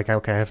 He'll be like,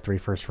 okay, I have 3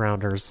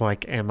 first-rounders,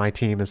 like, and my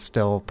team is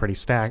still pretty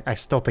stacked. I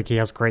still think he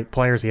has great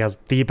players. He has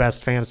the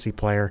best fantasy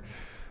player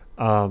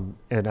in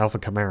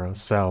Alvin Kamara.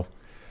 So,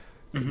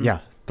 yeah,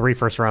 3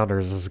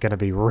 first-rounders is going to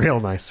be real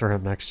nice for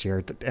him next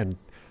year and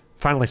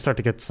finally start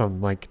to get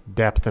some, like,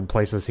 depth in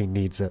places he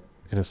needs it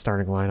in his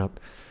starting lineup.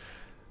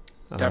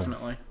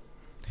 Definitely.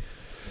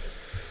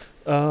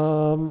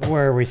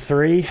 Where are we?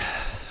 3?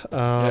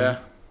 Yeah.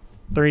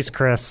 3's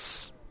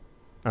Chris.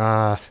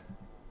 Yeah,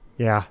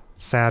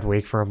 sad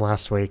week for him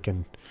last week,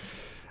 and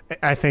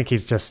I think he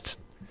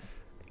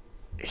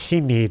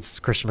needs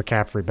Christian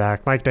McCaffrey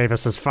back. Mike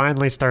Davis has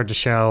finally started to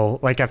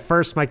show. Like, at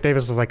first, Mike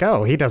Davis was like,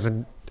 "Oh, it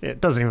doesn't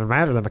even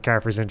matter that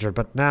McCaffrey's injured,"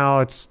 but now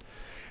it's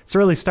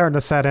really starting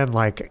to set in.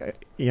 Like,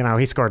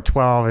 he scored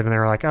 12, and they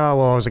were like, "Oh,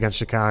 well, it was against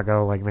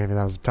Chicago. Like, maybe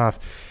that was tough."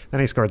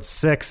 Then he scored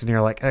 6, and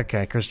you're like,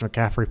 "Okay, Christian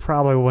McCaffrey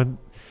probably wouldn't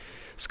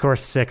score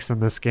 6 in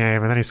this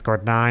game." And then he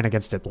scored 9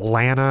 against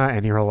Atlanta,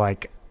 and you were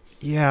like,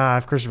 "Yeah,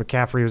 if Christian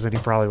McCaffrey was in, he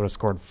probably would have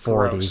scored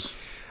 40."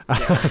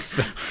 Yeah.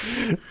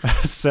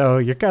 So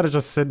you're kind of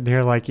just sitting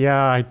here like,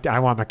 "Yeah, I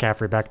want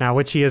McCaffrey back now,"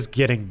 which he is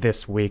getting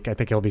this week. I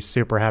think he'll be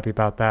super happy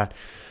about that.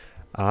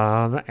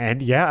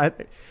 And yeah,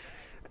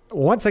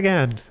 once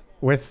again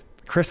with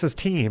Chris's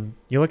team,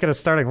 you look at his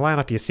starting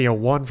lineup, you see a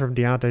 1 from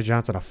Deontay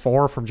Johnson, a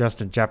 4 from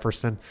Justin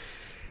Jefferson.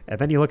 And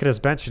then you look at his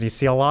bench and you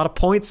see a lot of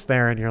points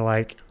there, and you're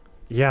like,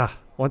 yeah,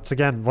 once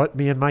again, what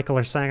me and Michael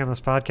are saying on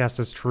this podcast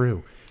is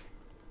true.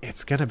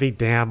 It's going to be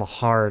damn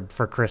hard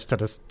for Chris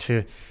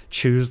to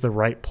choose the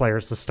right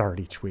players to start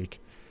each week.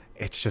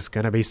 It's just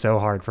going to be so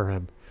hard for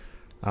him.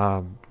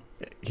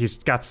 He's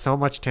got so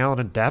much talent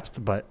and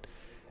depth, but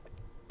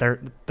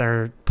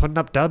they're putting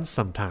up duds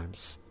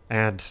sometimes.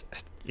 And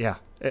yeah,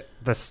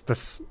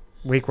 this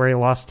week where he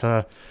lost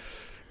to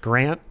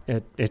Grant,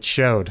 it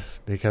showed,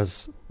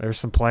 because there's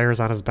some players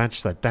on his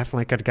bench that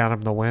definitely could have got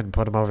him the win,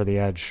 put him over the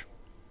edge.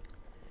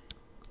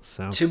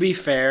 So, to be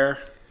fair,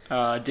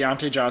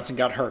 Deontay Johnson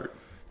got hurt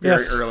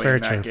very early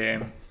in that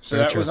game, so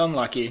that was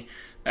unlucky.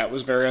 That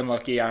was very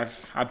unlucky.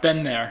 I've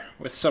been there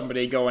with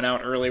somebody going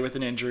out early with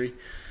an injury,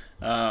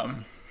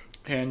 and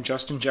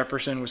Justin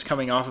Jefferson was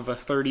coming off of a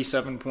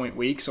 37-point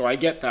week, so I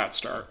get that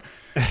start.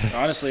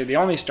 Honestly, the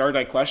only start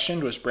I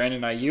questioned was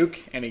Brandon Ayuk,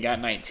 and he got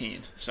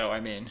 19. So, I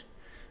mean,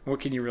 what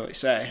can you really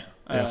say?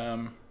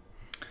 Yeah.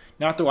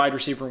 Not the wide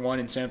receiver 1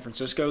 in San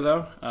Francisco,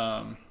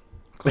 though.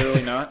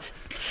 Clearly not.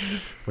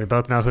 We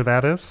both know who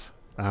that is.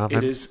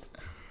 It is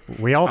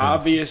we all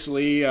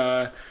obviously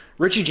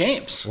Richie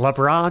James.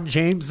 LeBron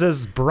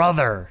James's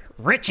brother,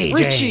 Richie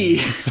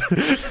James.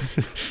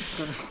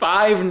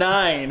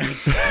 5'9".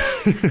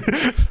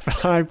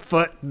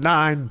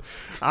 5'9"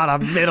 out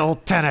of Middle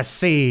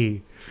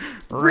Tennessee.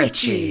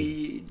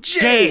 Richie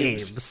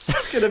James.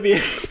 It's going to be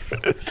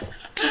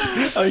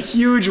a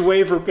huge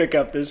waiver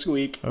pickup this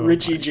week.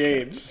 Richie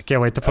James. I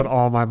can't wait to put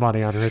all my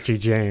money on Richie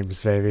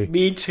James, baby.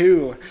 Me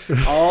too.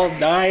 All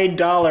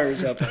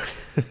 $9 of it.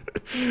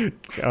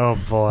 Oh,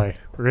 boy.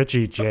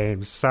 Richie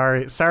James.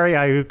 Sorry,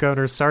 Ayuk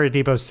owners. Sorry,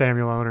 Deebo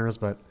Samuel owners,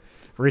 but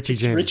Richie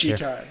James Richie here.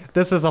 Time.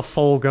 This is a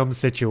Fulgham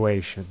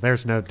situation.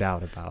 There's no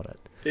doubt about it.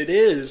 It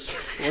is.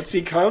 Once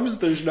he comes,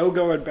 there's no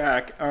going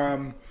back.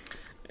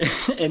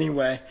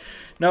 Anyway.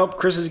 Nope,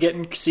 Chris is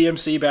getting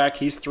CMC back.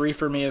 He's 3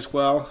 for me as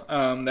well.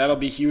 That'll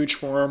be huge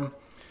for him.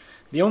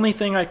 The only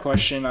thing I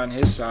question on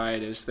his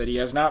side is that he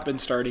has not been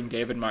starting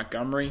David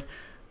Montgomery,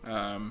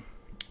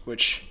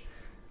 which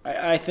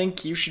I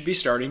think you should be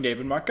starting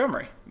David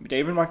Montgomery.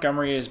 David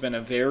Montgomery has been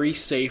a very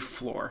safe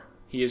floor.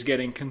 He is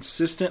getting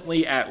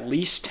consistently at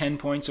least 10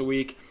 points a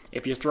week.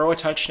 If you throw a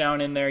touchdown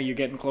in there, you're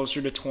getting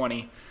closer to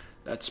 20.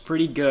 That's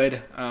pretty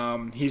good.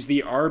 He's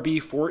the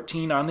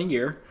RB14 on the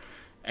year.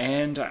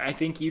 And I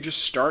think you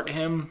just start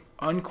him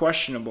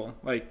unquestionable.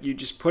 Like, you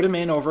just put him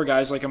in over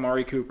guys like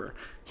Amari Cooper.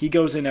 He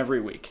goes in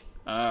every week.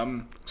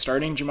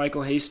 Starting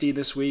JaMychal Hasty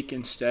this week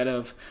instead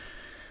of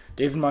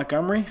David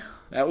Montgomery,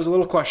 that was a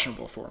little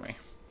questionable for me.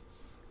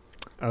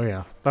 Oh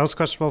yeah, that was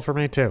questionable for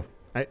me too.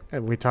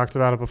 We talked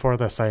about it before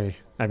this. I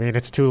mean,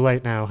 it's too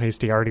late now.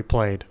 Hasty already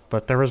played,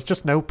 but there was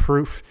just no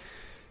proof.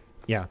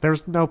 Yeah, there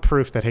was no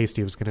proof that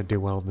Hasty was going to do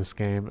well in this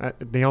game.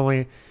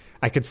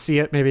 I could see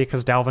it maybe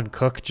because Dalvin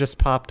Cook just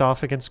popped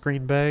off against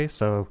Green Bay,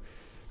 so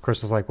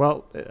Chris was like,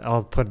 "Well,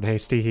 I'll put in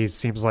Hasty. He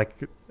seems like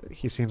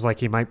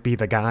he might be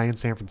the guy in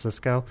San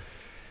Francisco,"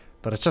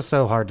 but it's just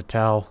so hard to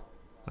tell.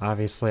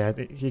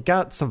 Obviously, he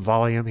got some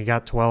volume. He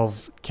got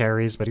 12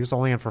 carries, but he was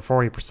only in for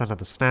 40% of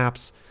the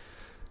snaps,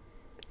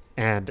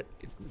 and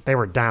they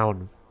were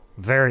down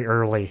very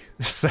early,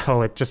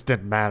 so it just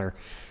didn't matter.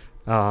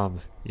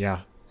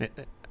 Yeah,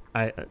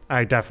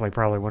 I definitely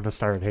probably wouldn't have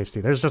started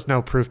Hasty. There's just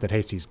no proof that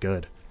Hasty's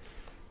good,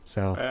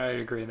 so I'd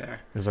agree there.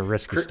 It was a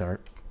risky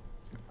start.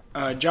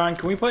 John,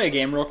 can we play a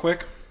game real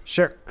quick?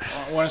 Sure.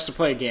 I want us to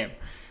play a game.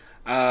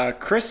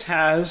 Chris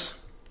has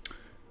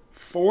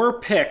 4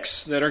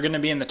 picks that are going to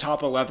be in the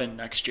top 11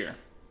 next year.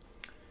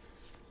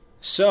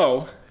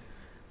 So,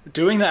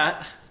 doing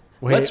that,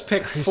 let's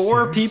pick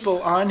 4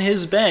 people on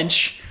his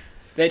bench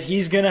that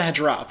he's going to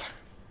drop.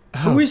 Oh.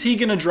 Who is he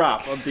going to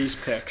drop of these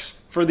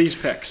picks? For these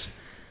picks.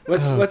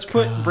 Let's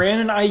put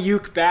Brandon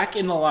Ayuk back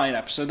in the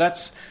lineup. So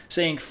that's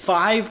saying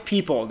 5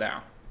 people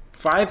now.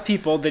 5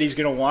 people that he's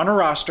going to want to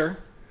roster,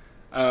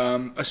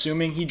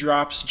 assuming he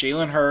drops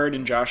Jalen Hurd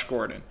and Josh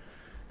Gordon.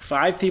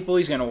 5 people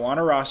he's going to want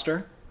to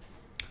roster.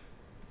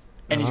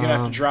 And he's going to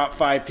have to drop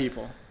 5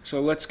 people.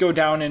 So let's go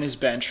down in his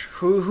bench.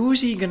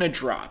 Who's he going to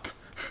drop?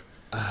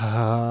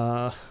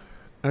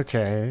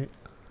 Okay.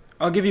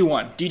 I'll give you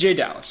one. DJ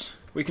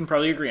Dallas. We can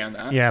probably agree on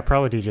that. Yeah,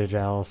 probably DJ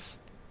Dallas.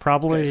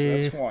 Probably. Okay,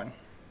 so that's 1.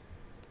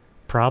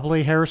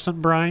 Probably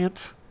Harrison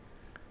Bryant.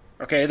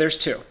 Okay, there's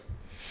 2.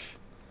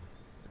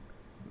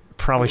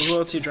 Probably. Who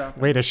else you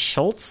dropping? Wait, is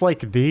Schultz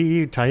like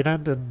the tight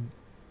end? And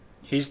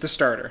he's the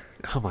starter.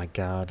 Oh my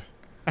god.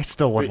 I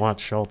still wouldn't want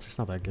Schultz. He's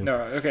not that good. No,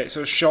 okay,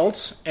 so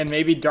Schultz and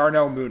maybe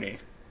Darnell Mooney.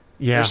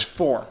 Yeah. There's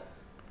 4.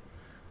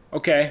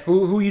 Okay,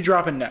 who are you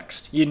dropping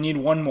next? You need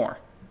 1 more.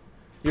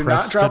 You're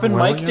not dropping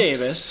Williams? Mike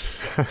Davis.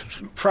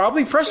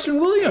 Probably Preston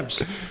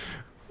Williams,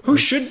 who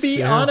should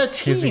be on a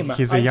team.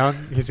 He's a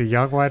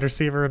young wide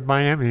receiver in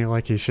Miami.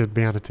 Like, he should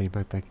be on a team,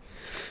 I think.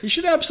 He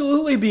should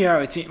absolutely be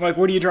on a team. Like,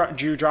 what do you drop?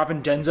 Do you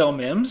dropping Denzel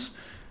Mims,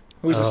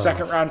 who's a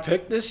 2nd-round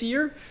pick this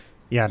year?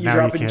 Yeah, you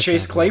dropping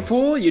Chase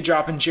Claypool? You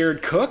dropping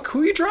Jared Cook?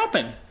 Who are you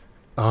dropping?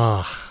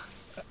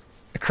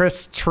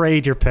 Chris,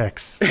 trade your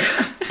picks.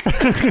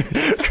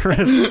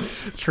 Chris,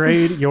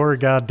 trade your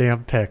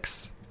goddamn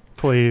picks,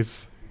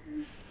 please.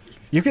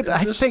 You could.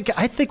 I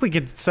think we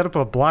could set up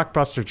a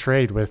blockbuster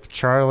trade with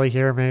Charlie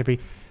here,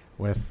 maybe.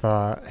 With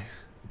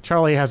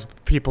Charlie has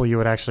people you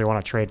would actually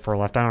want to trade for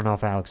left. I don't know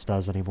if Alex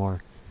does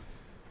anymore.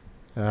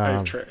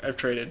 I've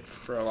traded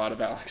for a lot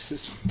of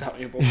Alex's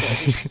valuable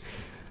players.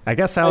 I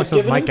guess Alex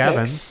has Mike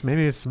Evans.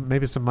 Maybe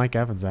some Mike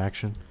Evans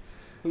action.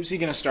 Who's he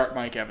going to start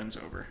Mike Evans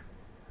over?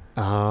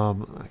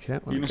 Okay. You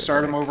going to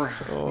start him over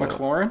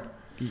McLaurin?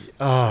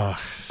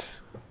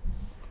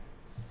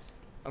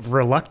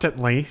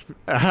 Reluctantly.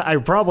 I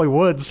probably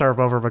would start him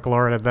over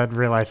McLaurin and then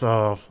realize,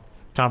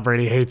 Tom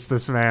Brady hates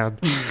this man.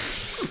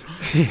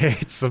 He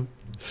hates him.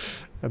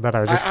 And then I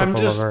would just put him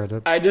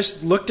over. I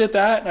just looked at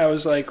that and I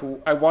was like,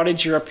 I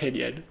wanted your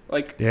opinion.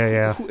 Like,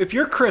 yeah. If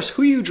you're Chris,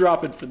 who are you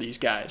dropping for these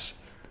guys?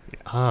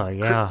 Oh,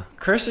 yeah.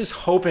 Chris is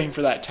hoping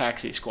for that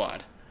taxi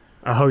squad.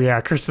 Oh,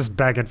 yeah. Chris is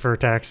begging for a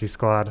taxi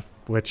squad,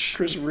 which...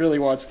 Chris really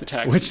wants the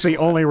taxi squad. The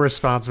only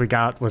response we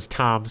got was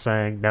Tom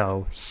saying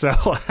no. So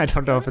I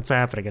don't know if it's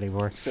happening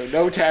anymore. So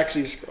no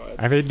taxi squad.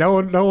 I mean, no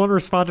one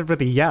responded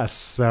with a yes,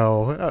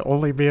 so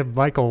only me and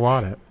Michael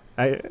want it.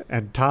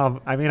 And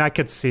Tom, I mean, I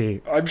could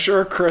see... I'm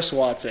sure Chris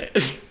wants it.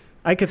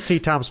 I could see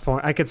Tom's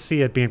point. I could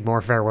see it being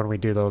more fair when we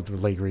do the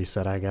league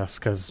reset, I guess,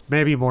 because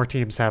maybe more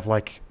teams have,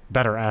 like,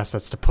 better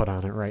assets to put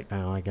on it right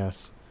now, I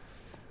guess.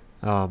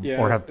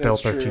 Or have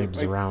built their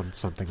teams around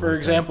something like that. For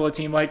example, a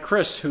team like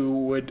Chris,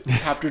 who would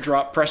have to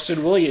drop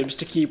Preston Williams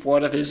to keep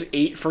one of his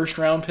 8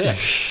 first-round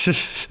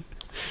picks.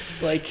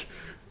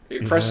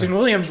 Preston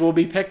Williams will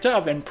be picked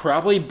up and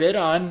probably bid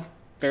on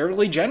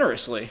fairly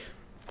generously.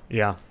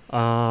 Yeah.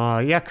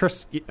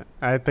 Chris,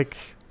 I think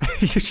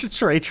you should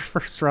trade your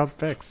first-round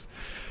picks.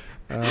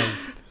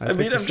 I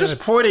mean, I'm just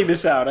pointing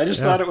this out. I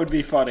just thought it would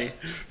be funny.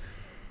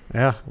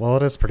 Yeah, well,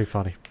 it is pretty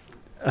funny.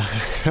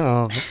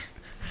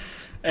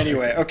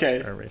 Anyway,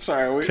 okay.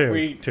 Sorry,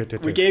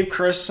 we gave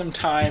Chris some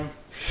time.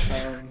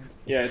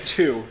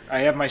 2. I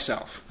have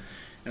myself,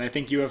 and I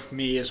think you have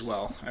me as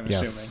well. I'm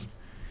assuming.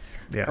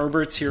 Yeah.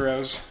 Herbert's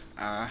heroes,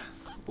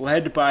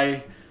 led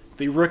by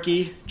the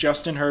rookie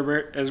Justin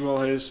Herbert, as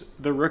well as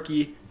the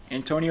rookie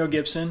Antonio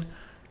Gibson,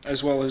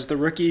 as well as the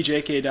rookie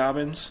J.K.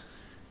 Dobbins,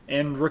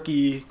 and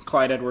rookie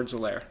Clyde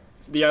Edwards-Helaire.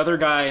 The other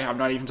guy, I'm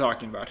not even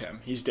talking about him.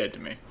 He's dead to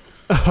me.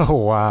 Oh,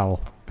 wow.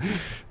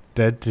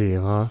 Dead to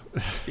you, huh?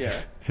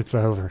 Yeah. It's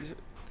over.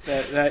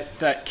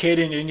 That kid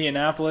in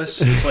Indianapolis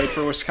who played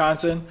for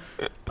Wisconsin,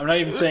 I'm not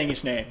even saying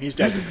his name. He's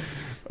dead to me.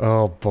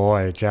 Oh,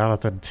 boy.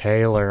 Jonathan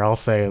Taylor. I'll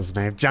say his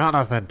name.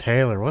 Jonathan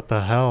Taylor. What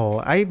the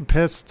hell? I'm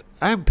pissed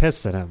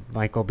at him,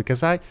 Michael,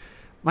 because I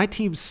my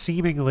team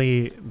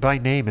seemingly by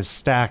name is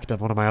stacked in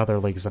one of my other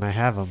leagues, and I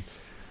have him,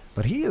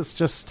 but he is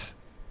just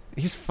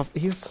he's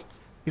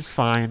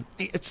fine.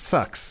 It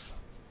sucks.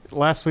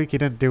 Last week he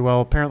didn't do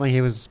well. Apparently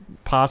he was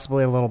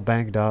possibly a little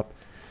banged up.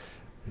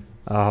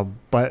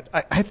 But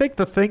I think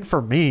the thing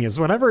for me is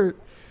whenever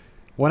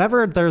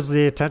there's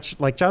the attention,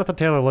 like Jonathan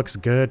Taylor looks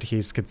good.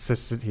 He's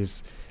consistent.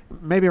 He's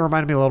maybe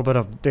reminded me a little bit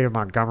of David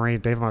Montgomery.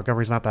 David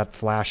Montgomery's not that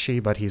flashy,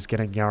 but he's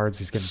getting yards.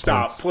 He's getting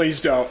points.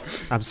 Please don't.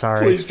 I'm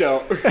sorry. Please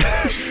don't.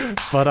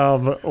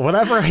 But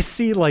whenever I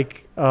see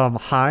like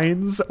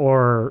Hines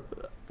or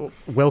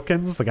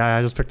Wilkins, the guy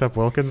I just picked up,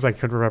 Wilkins, I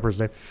couldn't remember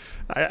his name.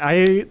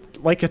 I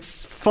like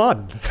it's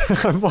fun.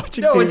 I'm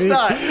watching TV. No, it's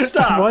not.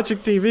 Stop. I'm watching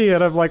TV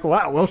and I'm like,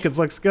 wow, Wilkins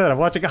looks good. I'm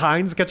watching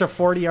Hines catch a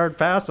 40-yard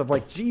pass. I'm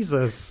like,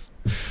 Jesus.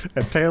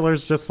 And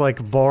Taylor's just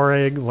like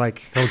boring.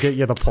 Like he'll get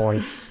you the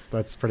points.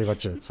 That's pretty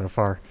much it so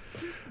far.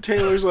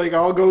 Taylor's like,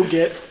 I'll go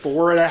get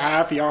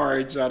 4.5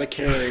 yards out of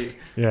carry.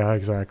 Yeah,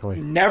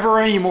 exactly. Never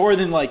any more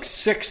than like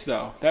 6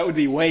 though. That would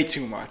be way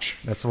too much.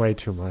 That's way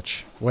too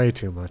much. Way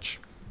too much.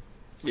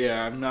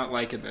 Yeah, I'm not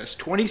liking this.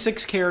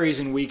 26 carries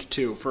in week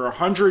 2 for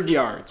 100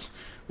 yards.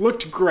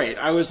 Looked great.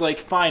 I was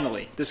like,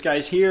 finally, this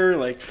guy's here.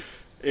 Like,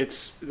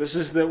 this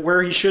is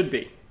where he should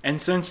be.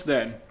 And since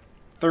then,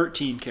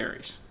 13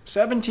 carries.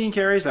 17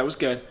 carries, that was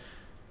good.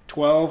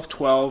 12,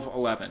 12,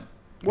 11.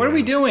 What are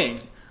we doing?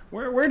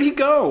 Where'd he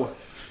go?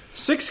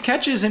 6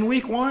 catches in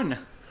week 1.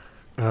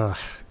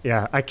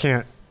 Yeah, I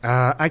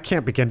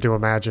can't begin to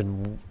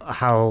imagine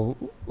how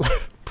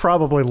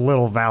probably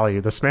little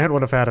value this man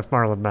would have had if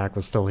Marlon Mack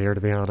was still here,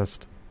 to be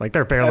honest. Like,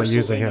 they're barely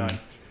using him.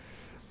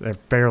 They're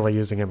barely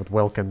using him with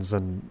Wilkins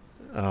and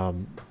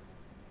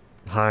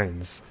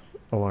Hines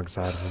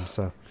alongside of him.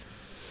 So,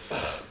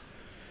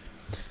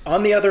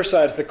 on the other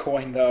side of the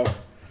coin, though,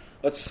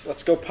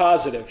 let's go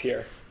positive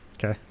here.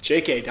 Okay.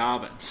 J.K.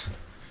 Dobbins.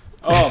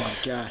 Oh my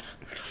God,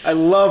 I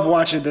love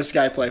watching this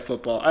guy play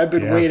football. I've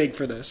been waiting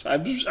for this.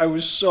 I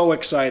was so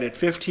excited.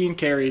 15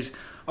 carries,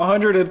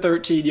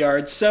 113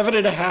 yards,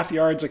 7.5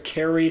 yards a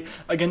carry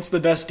against the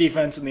best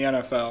defense in the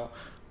NFL.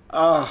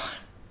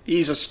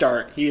 He's a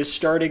start. He is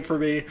starting for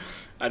me.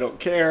 I don't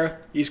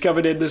care. He's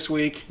coming in this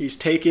week. He's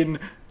taken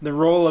the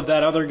role of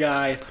that other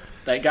guy,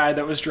 that guy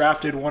that was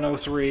drafted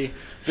 103.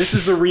 This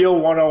is the real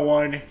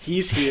 101.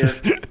 He's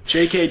here.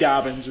 J.K.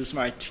 Dobbins is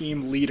my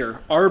team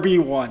leader.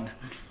 RB1.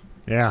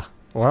 Yeah.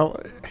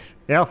 Well,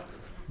 yeah.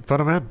 Put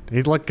him in.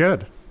 He looked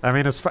good. I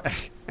mean,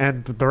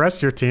 and the rest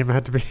of your team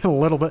had to be a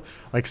little bit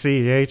like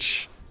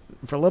CEH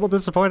for a little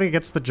disappointing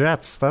against the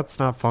Jets. That's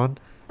not fun.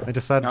 They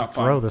decided to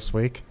throw this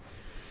week.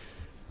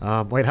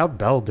 Wait, how'd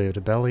Bell do?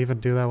 Did Bell even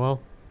do that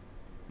well?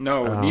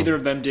 No, neither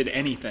of them did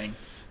anything.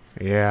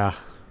 Yeah.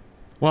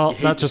 Well,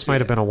 that just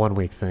might have been a 1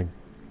 week thing.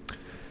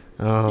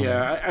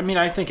 Yeah, I mean,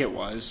 I think it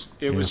was.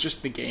 It was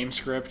just the game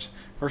script.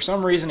 For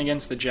some reason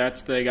against the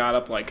Jets, they got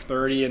up like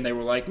 30, and they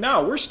were like,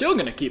 no, we're still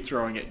going to keep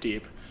throwing it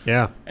deep.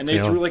 Yeah. And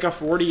they threw like a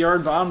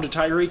 40-yard bomb to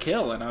Tyreek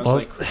Hill, and I was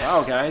like,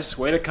 wow, guys,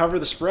 way to cover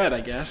the spread,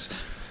 I guess.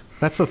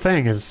 That's the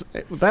thing is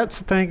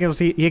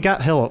you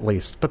got Hill at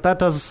least, but that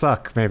does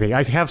suck maybe.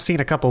 I have seen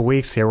a couple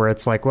weeks here where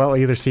it's like, well,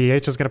 either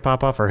CEH is going to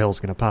pop off or Hill's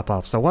going to pop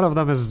off. So one of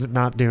them is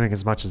not doing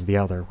as much as the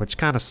other, which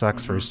kind of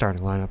sucks for your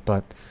starting lineup,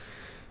 but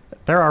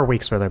there are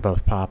weeks where they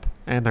both pop,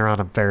 and they're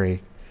on a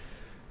very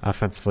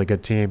offensively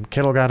good team.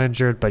 Kittle got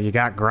injured, but you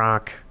got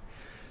Gronk.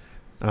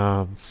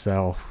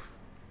 So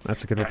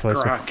that's a good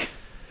replacement.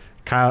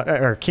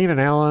 Keenan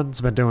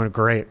Allen's been doing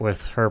great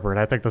with Herbert.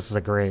 I think this is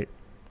a great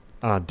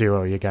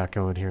duo you got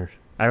going here.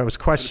 I was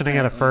questioning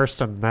it at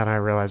first, and then I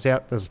realized,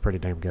 this is pretty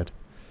damn good.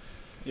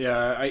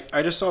 Yeah,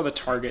 I just saw the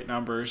target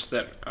numbers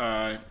that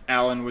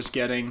Allen was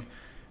getting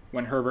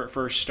when Herbert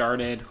first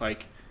started,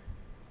 like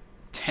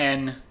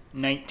 10,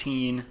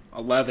 19,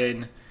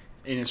 11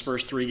 in his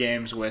first 3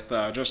 games with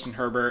Justin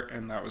Herbert,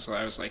 and I was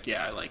like,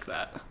 yeah, I like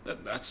that.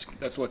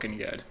 That's looking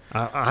good.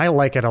 I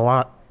like it a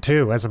lot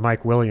too as a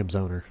Mike Williams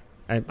owner.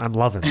 I'm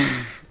loving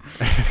it.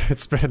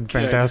 It's been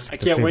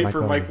fantastic. I can't wait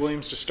for Mike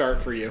Williams to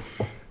start for you.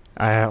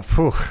 I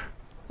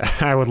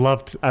would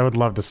love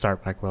to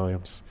start Mike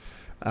Williams.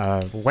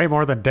 Way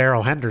more than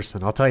Darrell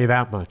Henderson, I'll tell you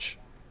that much.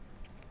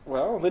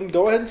 Well, then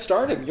go ahead and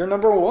start him. You're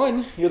number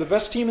 1. You're the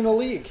best team in the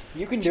league.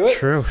 You can do it.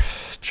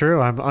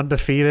 True. I'm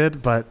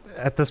undefeated, but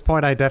at this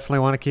point, I definitely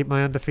want to keep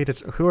my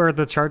undefeated. Who are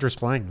the Chargers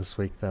playing this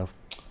week, though?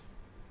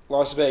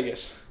 Las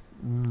Vegas.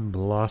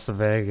 Las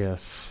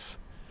Vegas.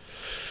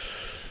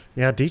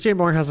 Yeah, DJ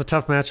Moore has a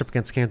tough matchup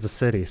against Kansas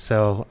City,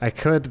 so I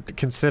could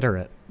consider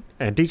it.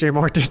 And DJ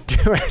Moore didn't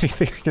do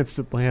anything against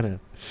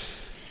Atlanta.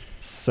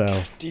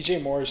 So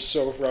DJ Moore is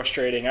so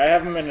frustrating. I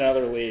have him in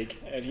another league,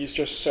 and he's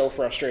just so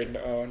frustrating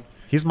to own.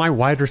 He's my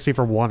wide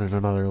receiver 1 in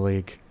another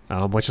league,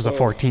 which is a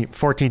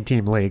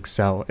 14-team league,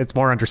 so it's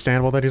more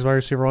understandable that he's wide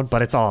receiver 1,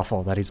 but it's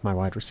awful that he's my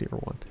wide receiver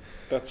 1.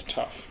 That's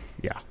tough.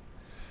 Yeah.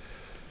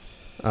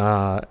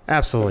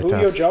 Absolutely tough.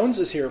 Julio Jones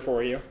is here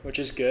for you, which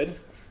is good.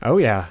 Oh,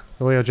 yeah.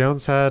 Julio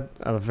Jones had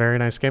a very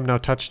nice game. No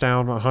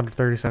touchdown,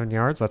 137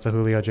 yards. That's a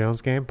Julio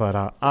Jones game, but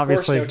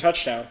obviously... Of course, no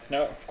touchdown.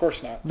 No, of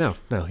course not. No,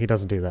 he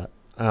doesn't do that.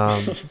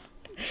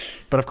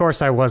 But of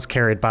course, I was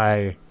carried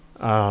by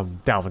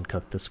Dalvin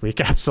Cook this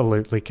week.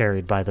 Absolutely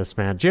carried by this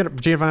man.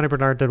 Giovanni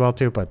Bernard did well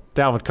too, but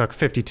Dalvin Cook,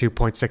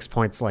 52.6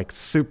 points, like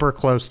super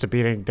close to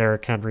beating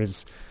Derrick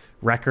Henry's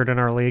record in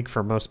our league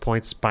for most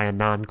points by a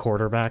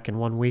non-quarterback in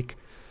 1 week.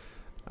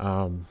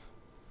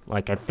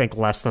 Like I think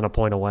less than a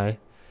point away.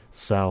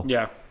 So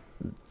Yeah.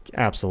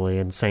 absolutely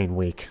insane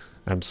week.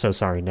 I'm so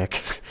sorry,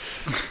 Nick.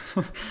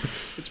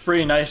 It's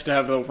pretty nice to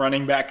have the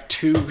running back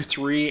 2,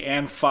 3,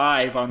 and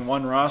 5 on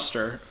one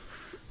roster.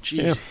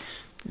 Jeez.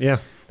 Yeah,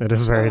 it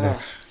is very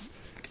nice.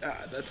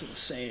 God, that's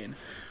insane.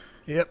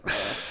 Yep.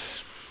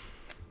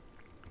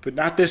 But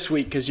not this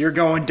week because you're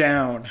going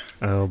down.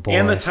 Oh, boy.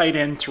 And the tight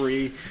end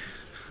 3.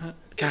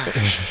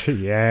 Gosh.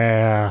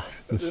 Yeah.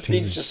 This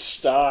needs to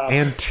stop.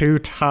 And two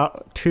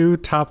top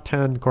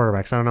 10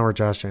 quarterbacks. I don't know where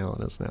Josh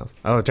Allen is now.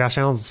 Oh, Josh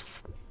Allen's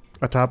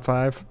a top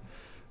 5.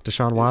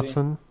 Deshaun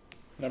Watson.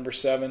 Number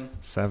 7.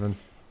 7.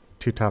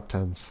 2 top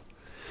 10s.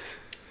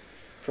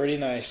 Pretty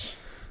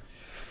nice.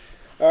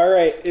 All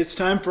right, it's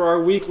time for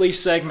our weekly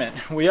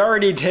segment. We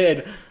already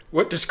did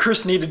what does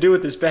Chris need to do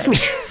with his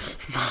bench?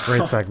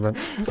 Great segment.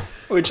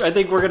 Which I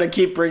think we're going to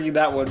keep bringing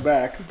that one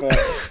back. But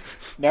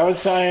now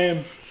it's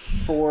time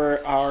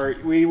for our...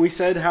 We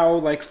said how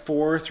like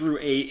 4 through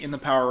 8 in the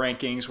power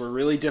rankings were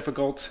really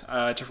difficult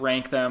to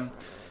rank them.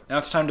 Now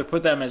it's time to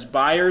put them as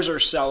buyers or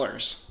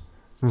sellers.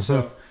 Mm-hmm.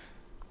 So...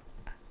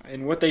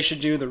 and what they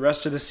should do the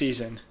rest of the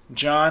season.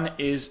 John,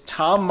 is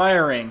Tom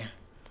Meyering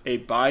a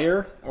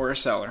buyer or a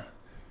seller?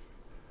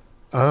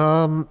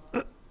 I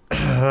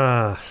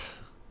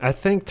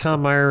think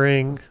Tom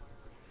Meyering.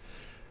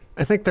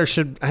 I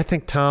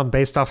think Tom,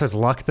 based off his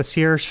luck this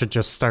year, should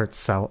just start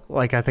sell.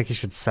 Like I think he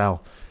should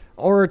sell,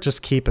 or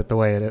just keep it the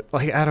way it is.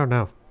 Like I don't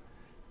know.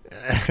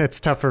 It's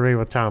tough for me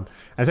with Tom.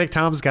 I think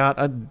Tom's got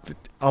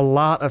a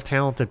lot of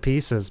talented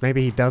pieces.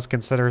 Maybe he does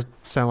consider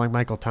selling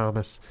Michael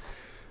Thomas.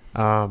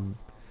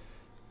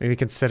 Maybe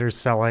consider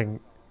selling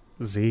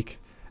Zeke.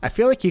 I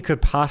feel like you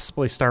could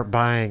possibly start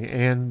buying,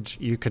 and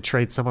you could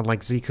trade someone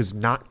like Zeke who's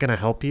not going to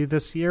help you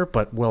this year,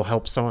 but will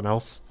help someone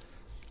else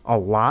a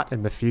lot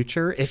in the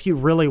future. If you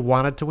really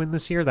wanted to win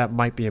this year, that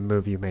might be a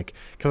move you make.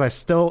 Because I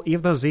still,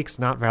 even though Zeke's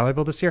not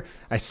valuable this year,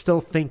 I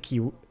still think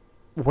you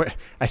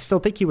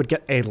would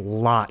get a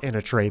lot in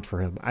a trade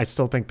for him. I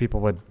still think people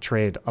would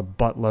trade a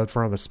buttload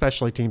for him,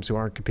 especially teams who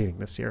aren't competing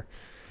this year.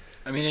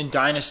 I mean, in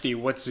Dynasty,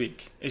 what's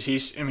Zeke?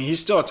 He's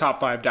still a top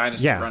 5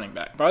 Dynasty running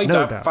back. Probably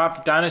no top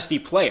 5 Dynasty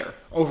player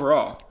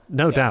overall.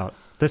 No doubt.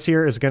 This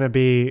year is going to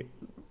be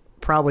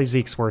probably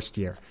Zeke's worst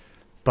year.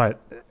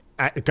 But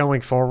going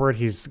forward,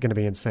 he's going to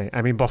be insane.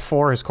 I mean,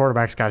 before his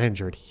quarterbacks got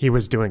injured, he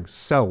was doing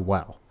so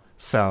well.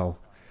 So,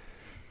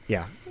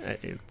 yeah,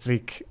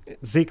 Zeke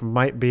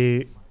might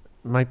be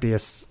a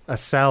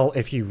sell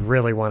if you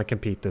really want to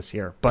compete this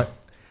year. But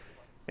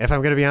if I'm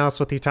going to be honest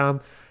with you,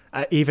 Tom,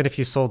 even if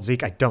you sold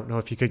Zeke, I don't know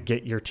if you could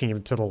get your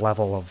team to the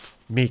level of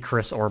me,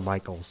 Chris, or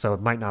Michael. So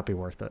it might not be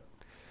worth it.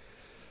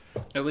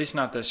 At least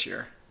not this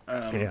year.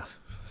 Yeah.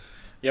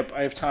 Yep,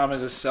 I have Tom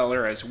as a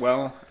seller as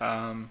well.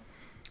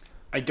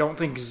 I don't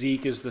think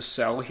Zeke is the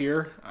sell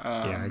here.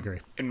 Yeah, I agree.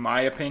 In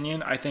my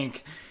opinion, I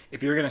think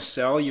if you're going to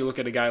sell, you look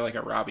at a guy like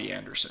a Robbie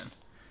Anderson.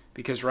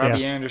 Because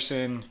Robbie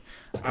Anderson,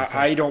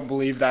 I don't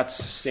believe that's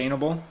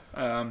sustainable.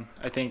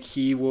 I think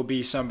he will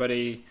be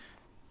somebody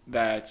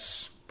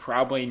that's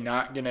probably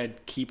not going to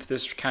keep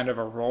this kind of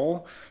a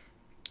role.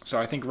 So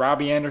I think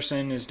Robbie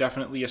Anderson is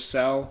definitely a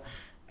sell.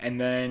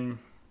 And then,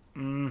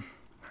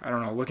 I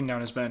don't know, looking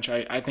down his bench,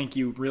 I think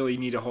you really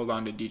need to hold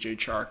on to DJ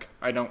Chark.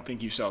 I don't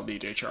think you sell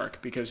DJ Chark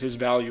because his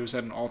value is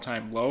at an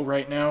all-time low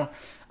right now.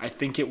 I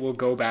think it will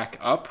go back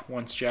up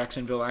once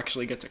Jacksonville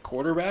actually gets a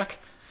quarterback.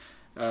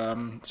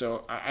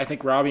 So I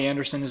think Robbie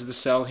Anderson is the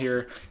sell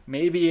here.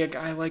 Maybe a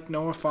guy like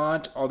Noah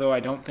Fant, although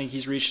I don't think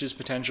he's reached his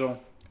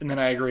potential. And then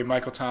I agree,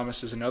 Michael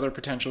Thomas is another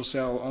potential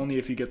sell, only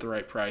if you get the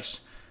right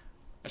price.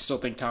 I still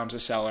think Tom's a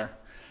seller.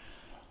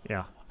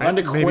 Yeah. On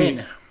to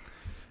Quinn.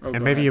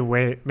 Maybe you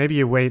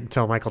wait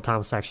until Michael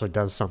Thomas actually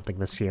does something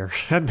this year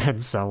and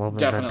then sell him.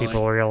 Definitely. And then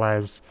people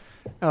realize,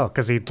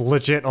 because he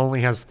legit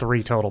only has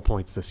 3 total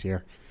points this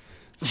year.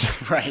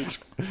 Right.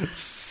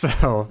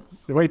 So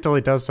wait till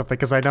he does something,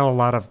 because I know a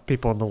lot of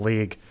people in the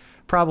league,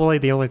 probably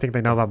the only thing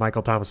they know about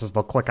Michael Thomas is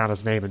they'll click on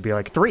his name and be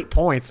like, 3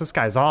 points? This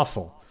guy's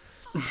awful.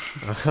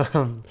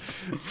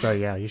 So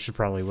yeah, you should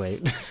probably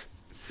wait.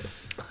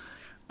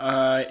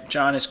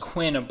 John, is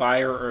Quinn a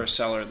buyer or a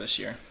seller this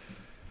year?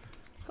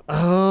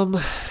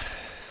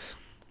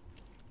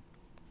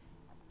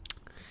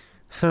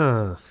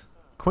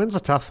 Quinn's a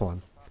tough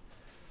one.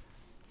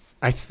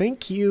 I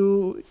think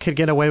you could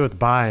get away with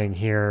buying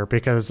here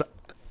because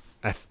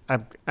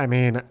I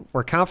mean,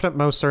 we're confident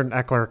Mostert and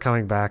Eckler are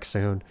coming back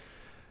soon.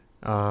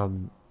 I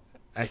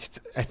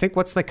think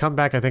once they come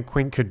back, I think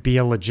Quinn could be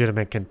a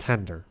legitimate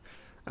contender.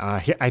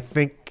 I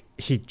think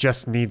he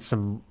just needs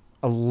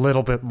a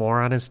little bit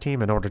more on his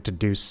team in order to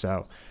do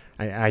so.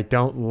 I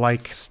don't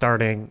like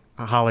starting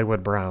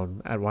Hollywood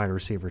Brown at wide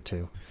receiver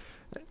too.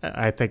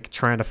 I think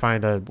trying to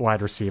find a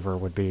wide receiver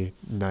would be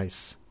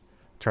nice.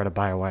 try to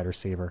buy a wide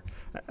receiver.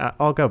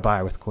 I'll go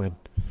buy with Quinn.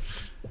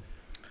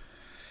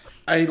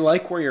 I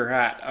like where you're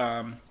at.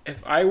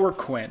 If I were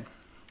Quinn,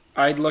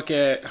 I'd look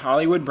at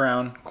Hollywood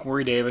Brown,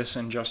 Corey Davis,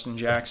 and Justin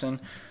Jackson.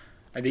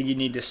 I think you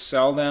need to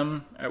sell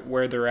them at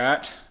where they're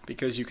at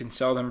because you can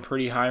sell them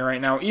pretty high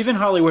right now. Even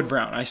Hollywood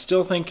Brown, I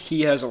still think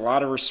he has a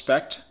lot of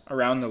respect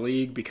around the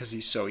league because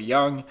he's so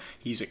young,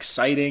 he's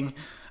exciting,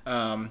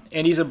 and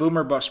he's a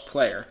boomer bust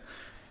player.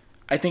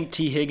 I think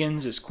T.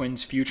 Higgins is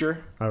Quinn's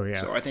future. Oh, yeah.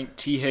 So I think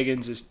T.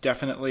 Higgins is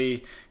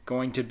definitely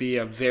going to be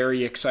a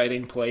very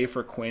exciting play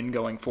for Quinn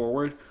going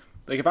forward.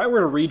 Like, if I were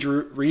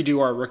to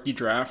redo our rookie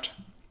draft,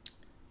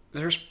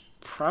 there's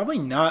probably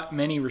not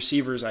many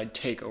receivers I'd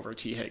take over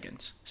T.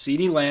 Higgins.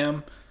 CeeDee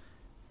Lamb.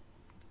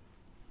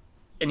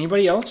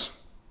 Anybody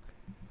else?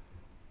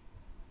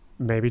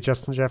 Maybe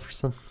Justin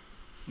Jefferson.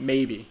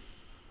 Maybe.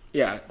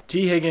 Yeah,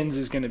 T. Higgins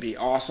is going to be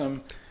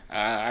awesome.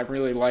 I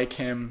really like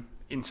him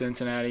in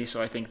Cincinnati,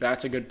 so I think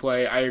that's a good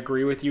play. I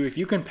agree with you. If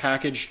you can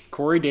package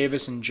Corey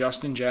Davis and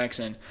Justin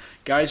Jackson,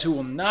 guys who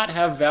will not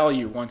have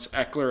value once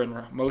Eckler and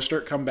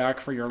Mostert come back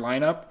for your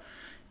lineup,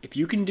 if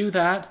you can do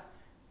that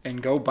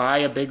and go buy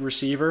a big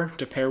receiver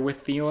to pair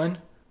with Thielen,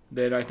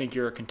 then I think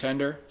you're a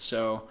contender.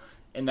 So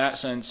in that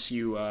sense,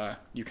 you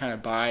kind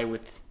of buy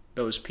with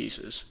those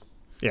pieces.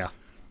 Yeah.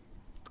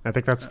 I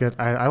think that's good.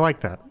 I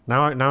like that.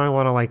 Now I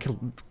want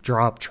to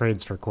draw up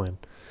trades for Quinn.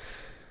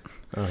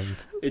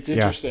 It's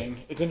interesting.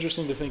 Yeah. It's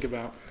interesting to think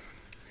about.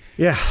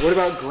 Yeah. What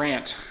about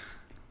Grant?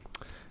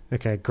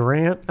 Okay,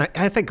 Grant.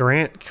 I think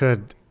Grant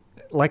could,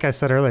 like I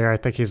said earlier, I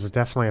think he's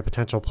definitely a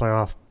potential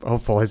playoff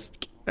hopeful.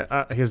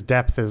 His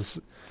depth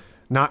is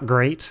not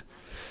great.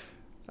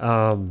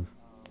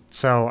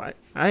 So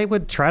I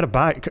would try to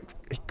buy.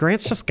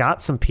 Grant's just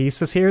got some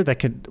pieces here that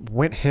could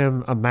win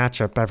him a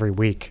matchup every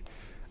week.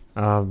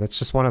 It's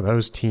just one of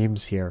those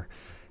teams here.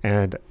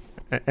 And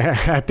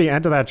at the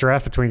end of that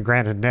draft between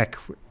Grant and Nick,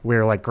 we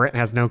were like, Grant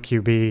has no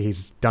QB.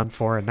 He's done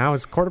for. And now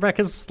his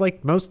quarterback is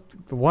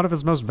one of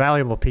his most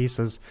valuable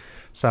pieces.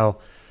 So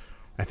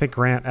I think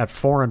Grant at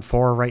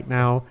 4-4 right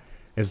now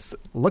is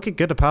looking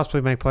good to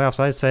possibly make playoffs.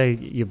 I say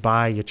you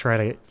buy, you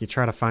try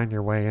to find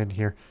your way in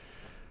here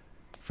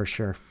for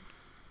sure.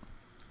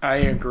 I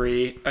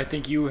agree. I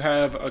think you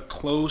have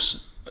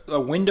a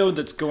window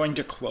that's going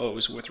to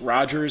close with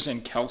Rodgers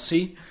and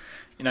Kelsey,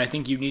 and I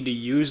think you need to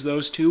use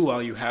those two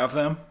while you have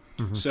them.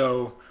 Mm-hmm.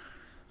 So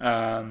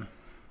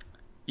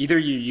either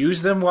you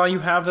use them while you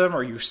have them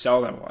or you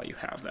sell them while you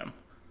have them.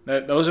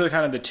 Those are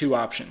kind of the two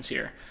options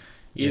here.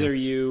 Either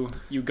you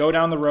go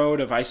down the road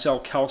of I sell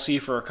Kelsey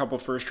for a couple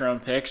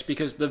first-round picks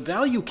because the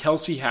value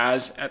Kelsey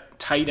has at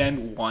tight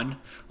end 1,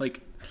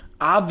 like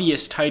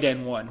obvious tight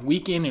end 1,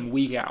 week in and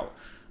week out,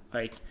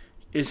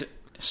 is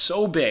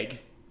so big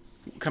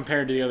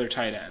compared to the other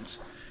tight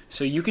ends.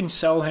 So you can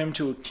sell him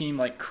to a team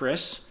like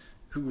Chris,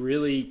 who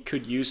really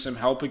could use some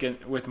help again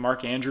with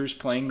Mark Andrews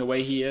playing the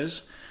way he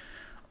is.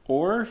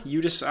 Or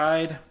you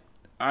decide,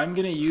 I'm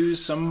going to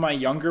use some of my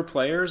younger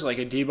players like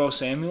a Deebo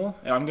Samuel,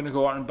 and I'm going to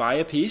go out and buy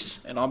a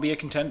piece, and I'll be a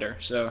contender.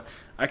 So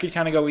I could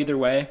kind of go either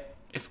way.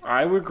 If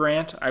I were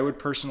Grant, I would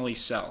personally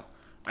sell.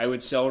 I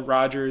would sell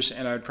Rodgers,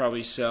 and I would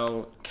probably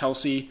sell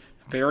Kelsey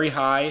very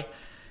high,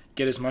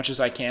 get as much as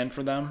I can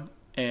for them,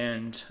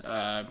 and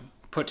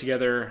put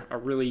together a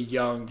really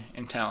young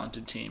and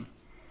talented team.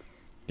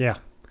 Yeah.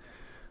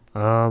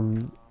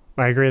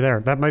 I agree there.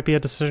 That might be a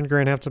decision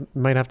Grant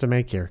might have to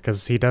make here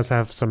because he does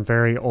have some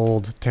very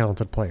old,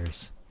 talented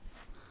players.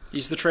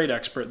 He's the trade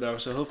expert, though,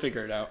 so he'll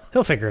figure it out.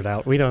 He'll figure it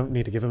out. We don't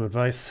need to give him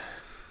advice.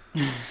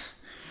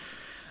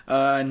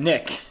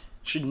 Nick.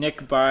 Should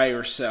Nick buy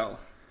or sell?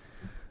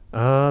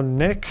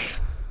 Nick.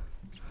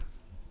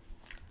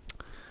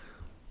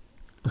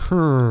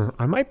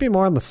 I might be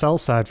more on the sell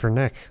side for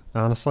Nick,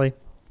 honestly.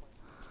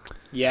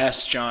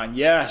 Yes, John,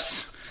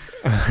 yes.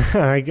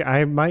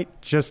 I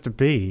might just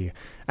be.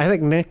 I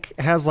think Nick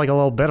has a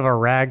little bit of a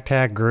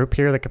ragtag group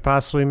here that could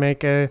possibly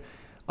make a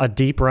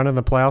deep run in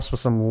the playoffs with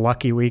some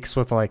lucky weeks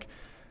with I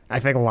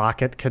think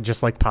Lockett could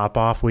just pop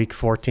off week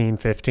 14,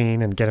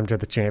 15 and get him to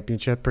the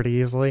championship pretty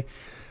easily.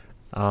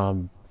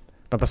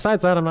 But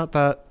besides that, I'm not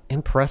that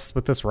impressed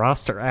with this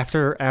roster.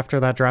 After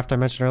that draft I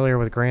mentioned earlier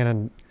with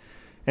Grant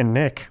and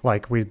Nick,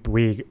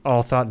 we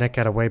all thought Nick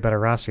had a way better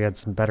roster. He had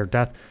some better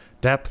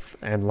depth,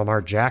 and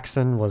Lamar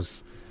Jackson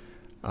was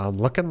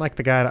looking like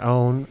the guy to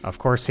own. Of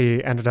course,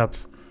 he ended up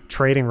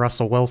trading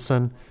Russell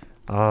Wilson,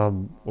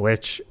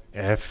 which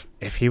if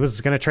he was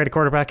going to trade a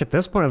quarterback at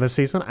this point of the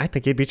season, I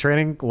think he'd be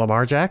trading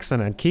Lamar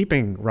Jackson and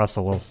keeping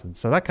Russell Wilson.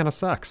 So that kind of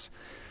sucks.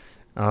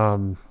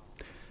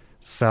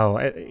 So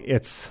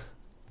it's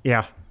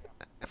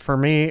for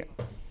me,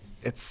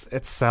 it's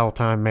sell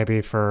time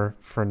maybe for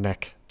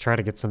Nick. Try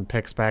to get some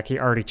picks back. He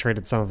already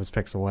traded some of his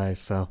picks away,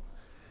 so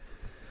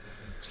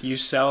you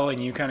sell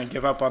and you kind of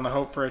give up on the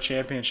hope for a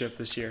championship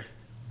this year.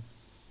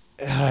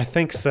 I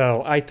think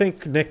so. I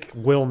think Nick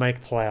will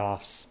make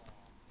playoffs,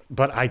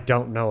 but I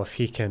don't know if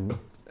he can.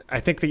 I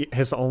think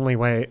his only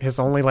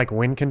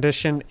win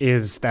condition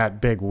is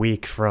that big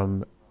week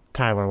from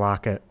Tyler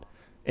Lockett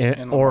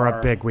And or Lamar.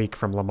 a big week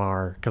from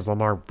Lamar, because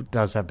Lamar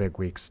does have big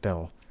weeks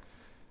still,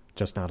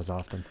 just not as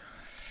often.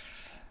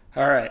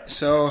 All right,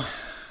 so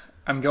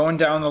I'm going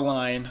down the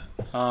line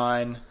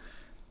on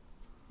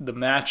the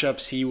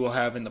matchups he will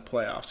have in the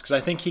playoffs because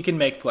I think he can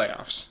make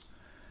playoffs.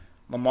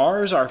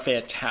 Lamar's are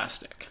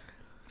fantastic.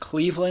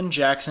 Cleveland,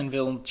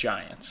 Jacksonville,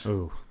 Giants.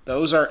 Ooh.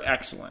 Those are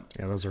excellent.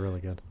 Yeah, those are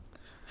really good.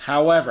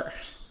 However,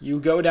 you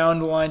go down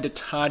the line to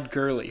Todd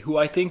Gurley, who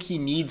I think he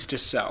needs to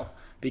sell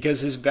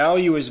because his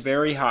value is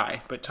very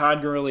high. But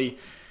Todd Gurley,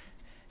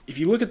 if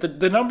you look at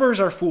the numbers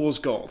are fool's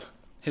gold.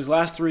 His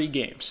last 3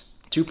 games,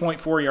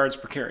 2.4 yards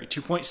per carry,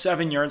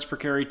 2.7 yards per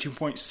carry,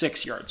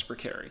 2.6 yards per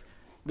carry.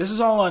 This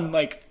is all on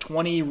like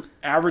 20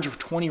 average of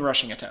 20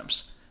 rushing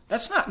attempts.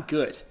 That's not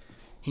good.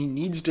 He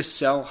needs to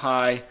sell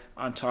high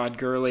on Todd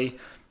Gurley.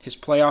 His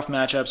playoff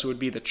matchups would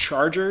be the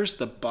Chargers,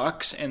 the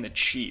Bucks, and the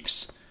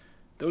Chiefs.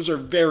 Those are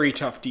very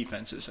tough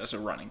defenses as a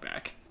running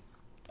back.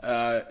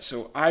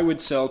 So I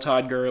would sell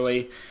Todd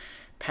Gurley,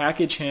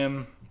 package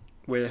him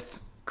with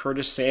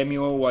Curtis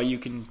Samuel while you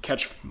can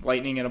catch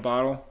lightning in a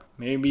bottle.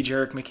 Maybe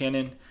Jerick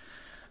McKinnon.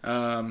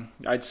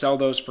 I'd sell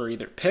those for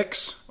either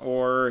picks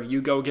or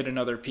you go get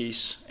another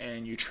piece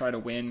and you try to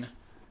win.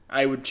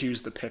 I would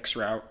choose the picks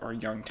route or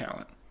young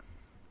talent.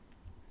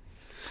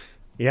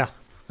 Yeah,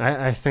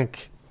 I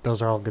think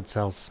those are all good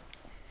sells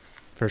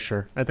for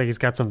sure. I think he's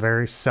got some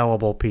very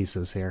sellable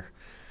pieces here,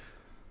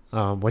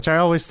 which I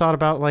always thought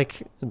about.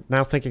 Like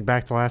now thinking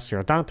back to last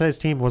year, Dante's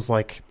team was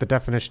like the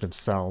definition of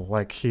sell.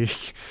 Like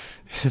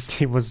his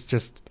team was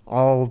just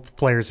all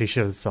players he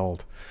should have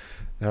sold,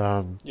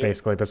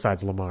 basically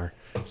besides Lamar.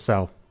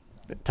 So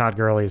Todd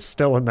Gurley is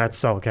still in that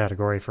sell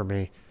category for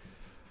me.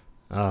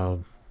 I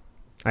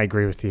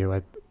agree with you.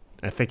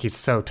 I think he's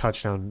so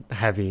touchdown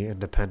heavy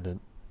and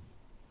dependent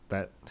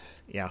that,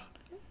 yeah,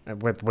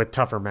 with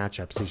tougher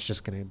matchups, he's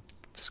just going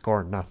to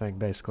score nothing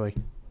basically,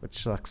 which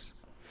sucks.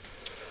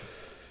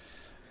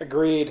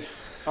 Agreed.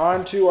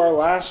 On to our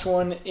last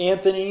one,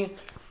 Anthony.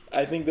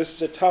 I think this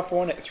is a tough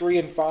one at 3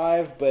 and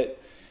 5,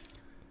 but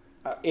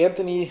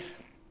Anthony,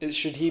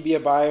 should he be a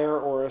buyer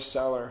or a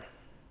seller?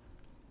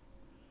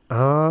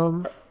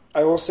 I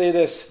will say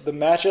this: the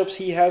matchups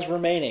he has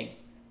remaining: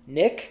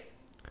 Nick,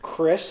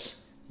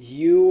 Chris,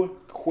 you,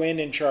 Quinn,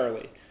 and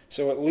Charlie.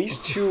 So at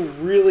least 2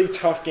 really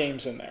tough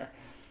games in there.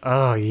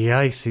 Oh,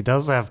 yikes. He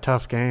does have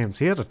tough games.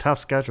 He had a tough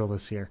schedule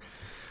this year.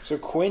 So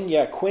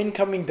Quinn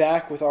coming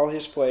back with all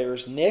his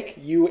players. Nick,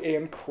 you,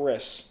 and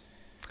Chris.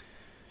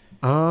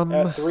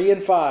 At 3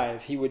 and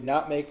 5, he would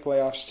not make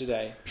playoffs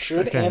today.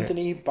 Should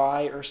Anthony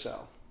buy or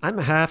sell? I'm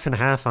half and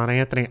half on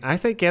Anthony. I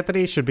think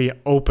Anthony should be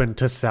open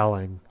to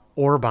selling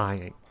or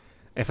buying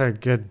if a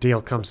good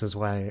deal comes his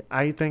way.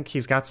 I think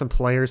he's got some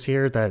players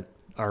here that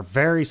are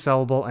very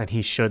sellable and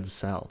he should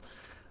sell.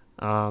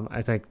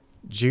 I think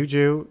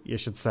Juju, you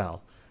should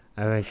sell.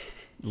 I think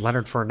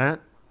Leonard Fournette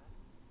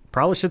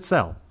probably should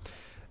sell.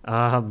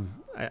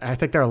 I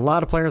think there are a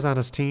lot of players on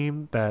his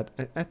team that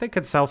I think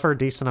could sell for a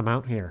decent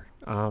amount here,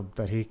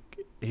 that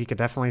he could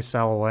definitely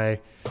sell away,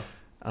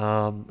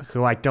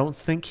 who I don't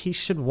think he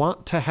should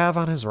want to have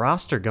on his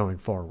roster going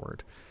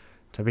forward,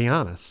 to be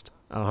honest.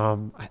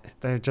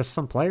 There are just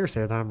some players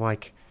here that I'm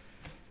like,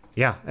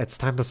 yeah, it's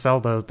time to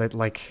sell those. That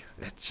like,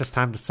 it's just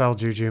time to sell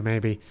Juju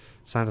maybe.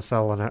 It's time to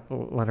sell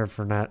Leonard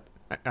Fournette.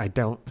 I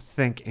don't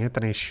think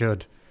Anthony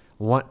should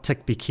want to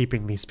be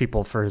keeping these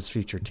people for his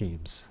future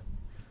teams.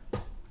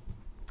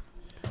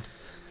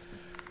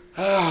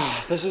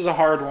 This is a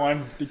hard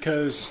one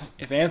because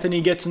if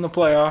Anthony gets in the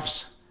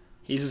playoffs,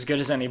 he's as good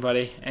as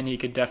anybody, and he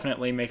could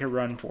definitely make a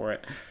run for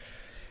it.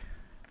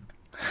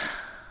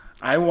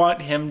 I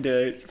want him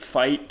to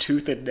fight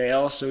tooth and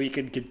nail so he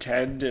can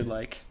contend to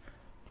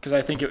because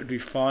I think it would be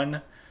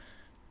fun.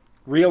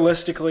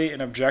 Realistically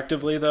and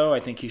objectively, though, I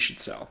think he should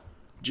sell.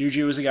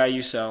 Juju is a guy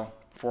you sell.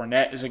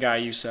 Fournette is a guy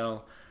you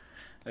sell.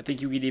 I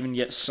think you could even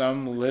get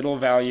some little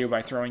value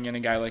by throwing in a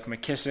guy like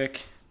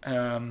McKissick.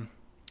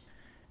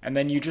 And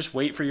then you just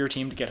wait for your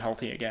team to get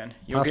healthy again.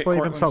 You'll possibly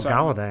get even sell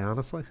Galladay,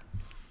 honestly.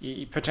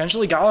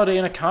 Potentially Galladay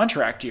in a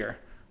contract year.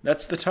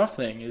 That's the tough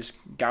thing, is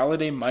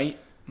Galladay might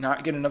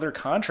not get another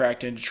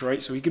contract in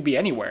Detroit, so he could be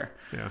anywhere.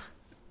 Yeah.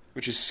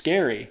 Which is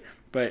scary.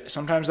 But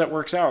sometimes that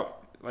works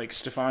out, like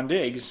Stephon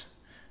Diggs.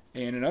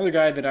 And another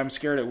guy that I'm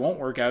scared it won't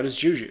work out is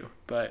Juju.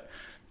 But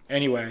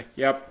anyway,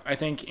 yep, I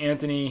think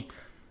he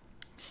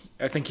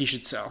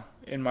should sell.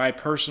 In my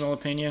personal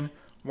opinion,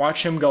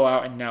 watch him go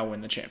out and now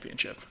win the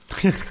championship.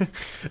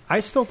 I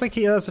still think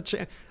he has a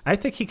chance. I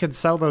think he could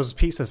sell those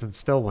pieces and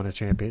still win a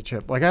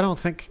championship. Like, I don't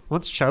think,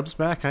 once Chubb's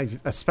back, I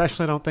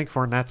especially don't think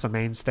Fournette's a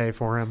mainstay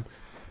for him.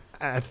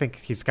 I think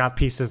he's got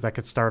pieces that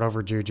could start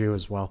over Juju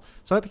as well.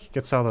 So I think he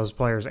could sell those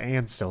players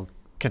and still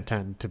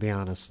contend, to be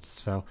honest.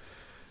 So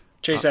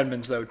Chase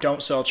Edmonds, though.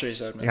 Don't sell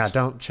Chase Edmonds. Yeah,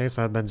 don't. Chase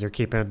Edmonds, you're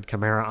keeping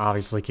Kamara,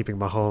 obviously keeping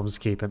Mahomes,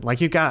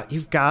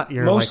 you've got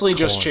your mostly core.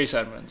 Just Chase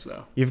Edmonds,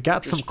 though. You've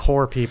got some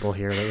core people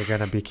here that you're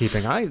going to be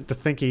keeping. I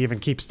think he even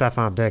keeps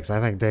Stephon Diggs. I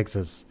think Diggs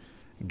is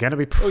going to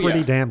be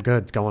pretty damn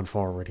good going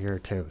forward here,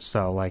 too.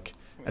 So,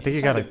 I think he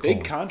you got a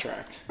big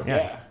contract.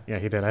 Yeah,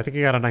 he did. I think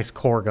you got a nice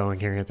core going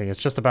here, Anthony. It's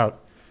just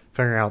about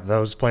figuring out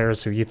those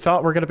players who you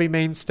thought were going to be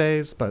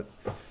mainstays, but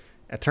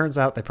it turns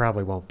out they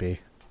probably won't be.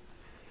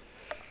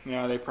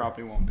 No, they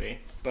probably won't be.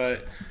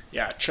 But,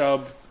 yeah,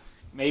 Chubb,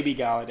 maybe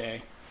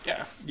Galladay.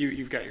 Yeah,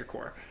 you've got your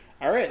core.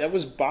 All right, that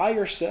was buy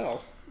or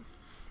sell.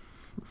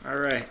 All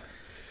right.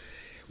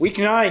 Week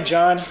 9,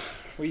 John.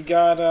 We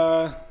have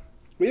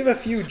a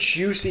few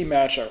juicy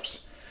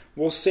matchups.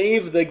 We'll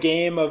save the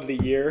game of the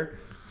year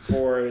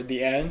for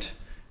the end,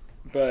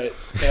 but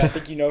I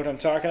think you know what I'm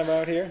talking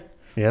about here.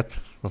 Yep,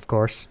 of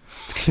course.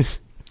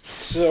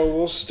 So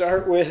we'll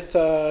start with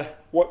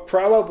what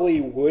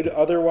probably would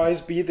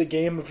otherwise be the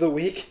game of the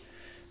week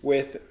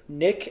with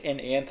Nick and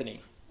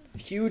Anthony.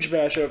 Huge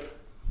matchup.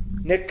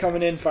 Nick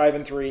coming in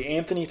 5-3,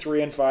 Anthony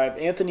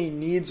 3-5. Anthony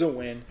needs a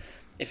win.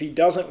 If he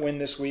doesn't win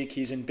this week,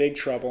 he's in big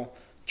trouble.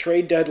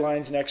 Trade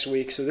deadline's next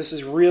week, so this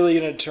is really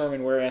going to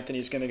determine where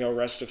Anthony's going to go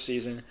rest of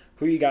season.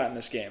 Who you got in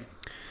this game?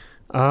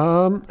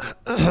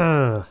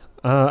 I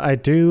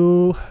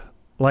do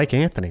like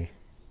Anthony.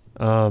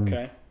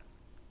 Okay.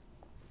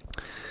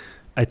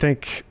 I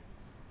think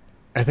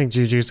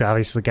Juju's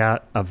obviously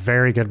got a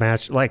very good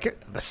match. Like,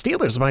 the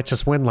Steelers might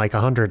just win like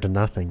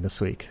 100-0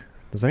 this week.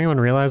 Does anyone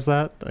realize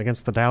that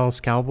against the Dallas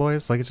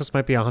Cowboys? Like, it just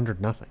might be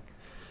 100-0.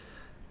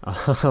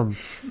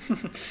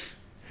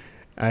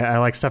 I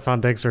like Stephon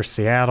Diggs versus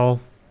Seattle.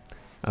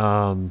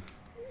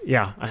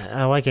 Yeah,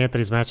 I like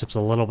Anthony's matchups a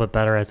little bit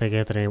better. I think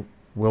Anthony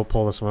will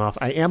pull this one off.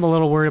 I am a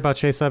little worried about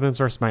Chase Edmonds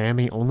versus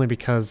Miami only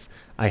because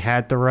I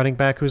had the running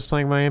back who was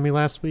playing Miami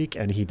last week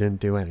and he didn't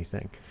do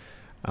anything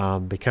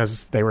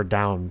because they were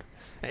down.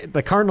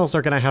 The Cardinals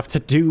are going to have to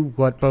do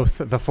what both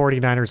the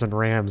 49ers and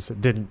Rams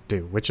didn't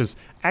do, which is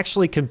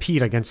actually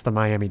compete against the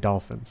Miami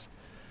Dolphins.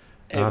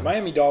 Hey,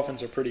 Miami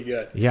Dolphins are pretty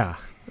good. Yeah.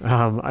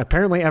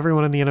 Apparently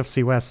everyone in the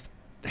NFC West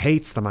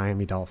hates the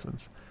Miami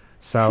Dolphins.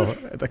 So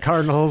the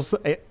Cardinals,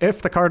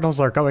 if the Cardinals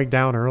are going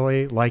down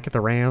early like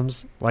the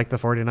Rams, like the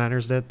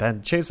 49ers did,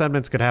 then Chase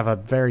Edmonds could have a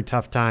very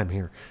tough time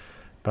here.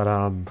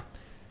 But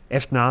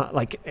if not,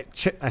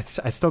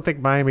 I still think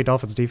Miami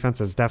Dolphins defense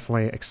is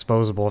definitely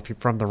exposable if you're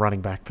from the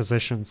running back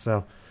position.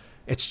 So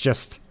it's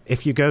just,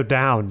 if you go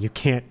down, you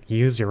can't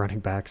use your running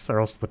backs or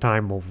else the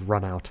time will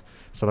run out.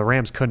 So the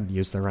Rams couldn't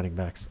use their running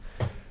backs.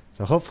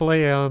 So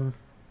hopefully the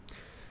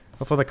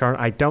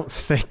I don't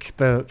think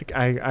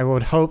I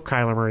would hope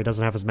Kyler Murray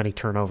doesn't have as many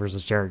turnovers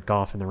as Jared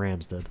Goff and the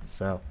Rams did.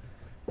 So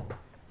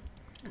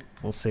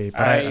we'll see.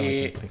 But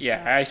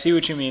I see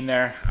what you mean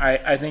there.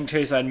 I think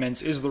Chase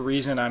Edmonds is the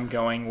reason I'm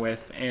going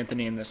with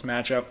Anthony in this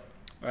matchup.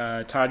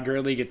 Todd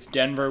Gurley gets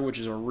Denver, which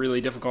is a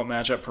really difficult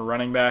matchup for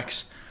running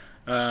backs.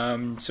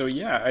 So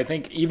yeah, I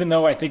think even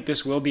though I think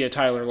this will be a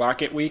Tyler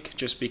Lockett week,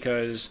 just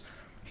because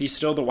he's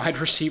still the wide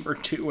receiver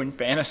 2 in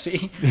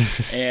fantasy.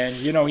 And,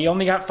 he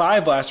only got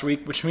 5 last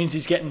week, which means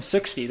he's getting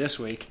 60 this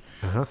week.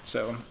 Uh-huh.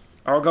 So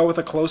I'll go with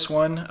a close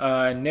one.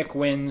 Nick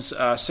wins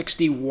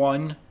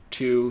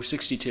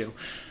 61-62.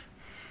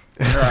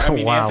 Wow.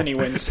 Anthony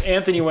wins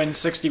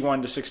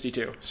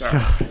 61-62. Sorry.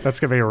 That's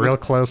going to be a real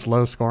close,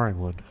 low-scoring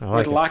one.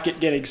 With Lockett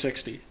getting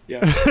 60.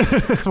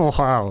 Yes.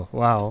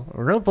 Wow.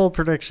 Real bold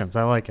predictions.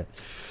 I like it.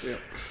 Yeah.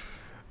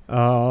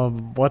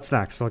 What's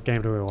next? What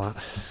game do we want?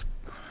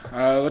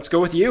 Let's go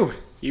with you.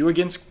 You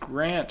against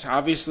Grant.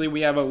 Obviously,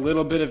 we have a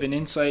little bit of an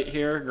insight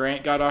here.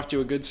 Grant got off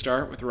to a good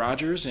start with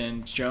Rodgers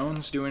and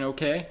Jones doing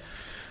okay.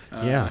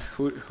 Yeah.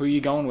 Who are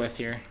you going with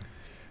here?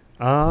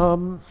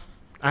 I'm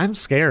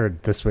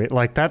scared this week.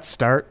 Like, that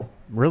start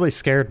really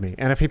scared me.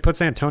 And if he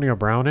puts Antonio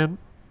Brown in,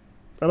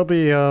 that'll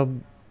be a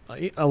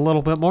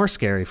little bit more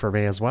scary for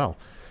me as well.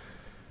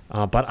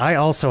 But I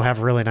also have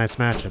really nice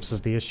matchups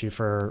is the issue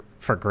for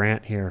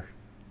Grant here.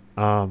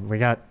 We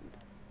got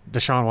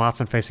Deshaun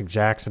Watson facing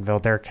Jacksonville,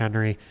 Derrick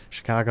Henry.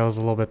 Chicago's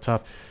a little bit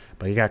tough.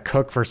 But you got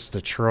Cook versus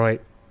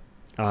Detroit,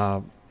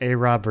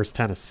 A-Rob versus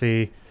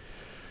Tennessee,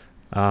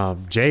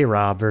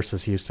 J-Rob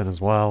versus Houston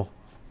as well.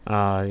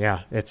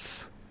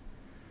 It's...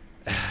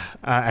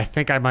 I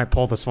think I might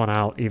pull this one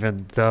out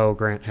even though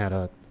Grant had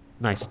a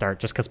nice start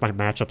just because my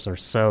matchups are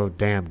so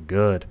damn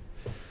good.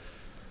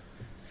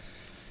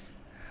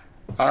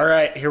 All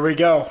right, here we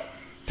go.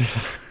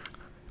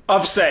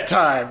 Upset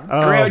time.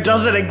 Grant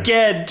does it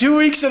again. 2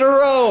 weeks in a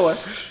row.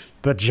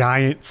 The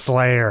Giant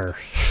Slayer.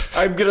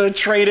 I'm going to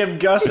trade him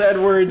Gus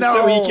Edwards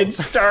so he can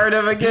start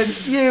him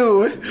against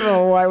you.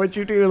 Oh, why would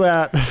you do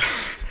that?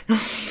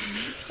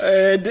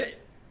 And,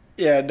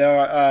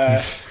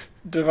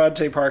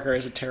 Devontae Parker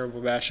is a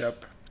terrible matchup.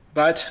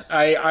 But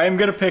I'm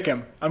going to pick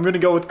him. I'm going to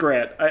go with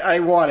Grant. I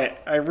want it.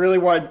 I really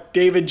want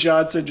David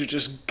Johnson to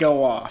just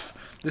go off.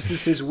 This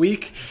is his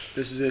week.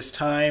 This is his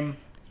time.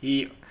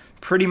 He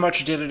pretty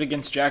much did it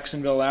against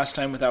Jacksonville last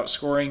time without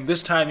scoring.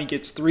 This time he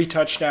gets 3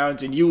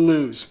 touchdowns and you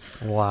lose.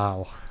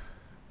 Wow.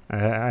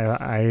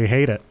 I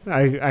hate it.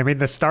 I mean,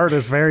 the start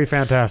is very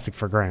fantastic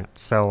for Grant,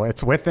 so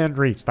it's within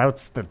reach.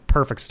 That's the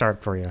perfect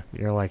start for you.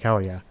 You're like, hell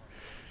yeah.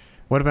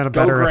 Would have been a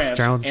better if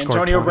Jones scored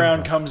 20. Antonio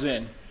Brown comes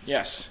in.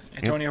 Yes,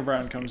 Antonio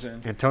Brown comes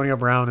in. Antonio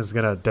Brown is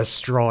going to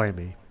destroy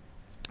me.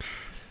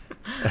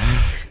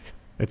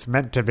 It's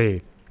meant to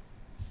be.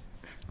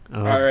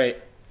 All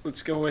right,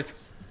 let's go with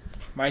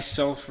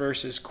myself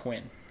versus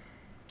Quinn.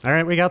 All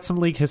right, we got some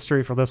league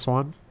history for this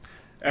one.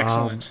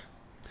 Excellent.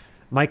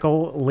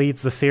 Michael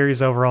leads the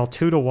series overall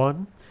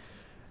 2-1.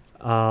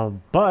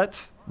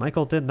 But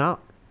Michael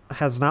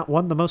has not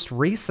won the most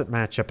recent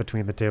matchup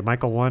between the two.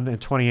 Michael won in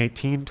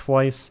 2018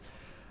 twice.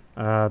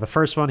 The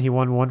first one, he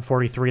won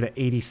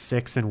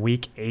 143-86 in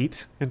Week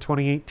 8 in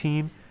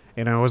 2018.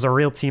 And it was a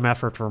real team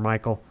effort for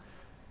Michael.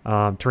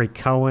 Tariq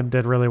Cohen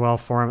did really well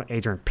for him.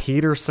 Adrian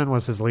Peterson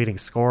was his leading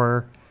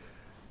scorer.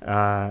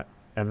 And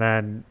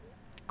then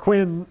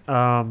Quinn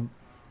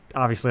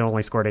obviously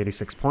only scored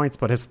 86 points,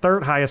 but his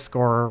third highest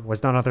scorer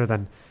was none other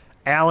than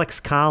Alex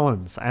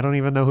Collins. I don't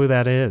even know who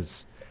that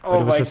is.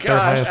 Oh my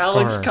gosh,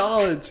 Alex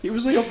Collins. He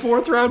was like a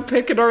 4th-round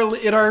pick in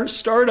our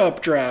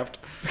startup draft.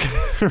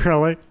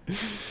 Really?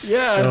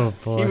 Yeah. Oh,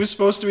 boy. He was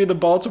supposed to be the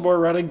Baltimore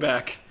running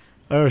back.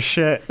 Oh,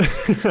 shit.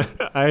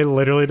 I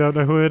literally don't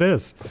know who it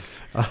is.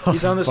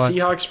 He's on the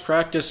Seahawks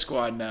practice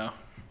squad now.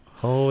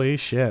 Holy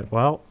shit.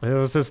 Well, it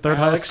was his third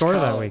highest score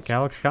that week,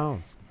 Alex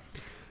Collins.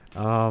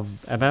 And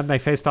then they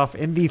faced off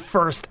in the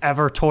first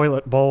ever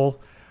Toilet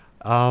Bowl.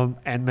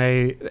 And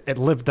it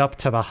lived up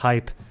to the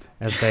hype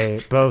as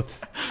they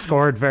both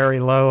scored very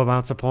low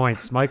amounts of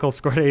points. Michael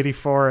scored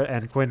 84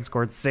 and Quinn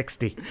scored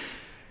 60.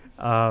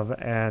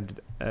 And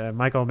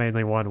Michael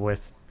mainly won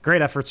with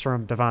great efforts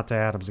from Davante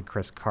Adams and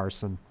Chris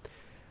Carson.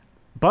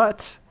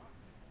 But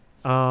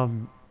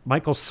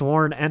Michael's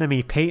sworn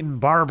enemy, Peyton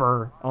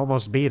Barber,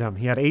 almost beat him.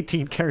 He had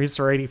 18 carries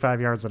for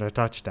 85 yards and a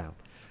touchdown,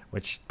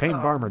 which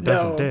Peyton Barber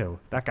doesn't do.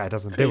 That guy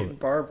doesn't do it. Peyton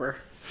Barber.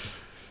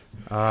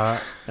 And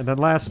then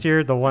last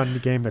year, the one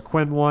game that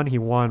Quinn won, he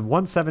won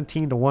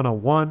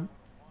 117-101.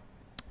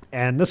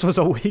 And this was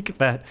a week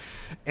that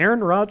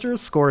Aaron Rodgers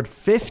scored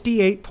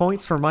 58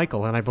 points for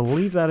Michael, and I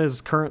believe that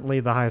is currently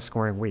the highest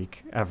scoring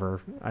week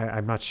ever.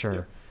 I'm not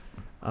sure.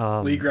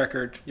 Yep. League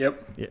record.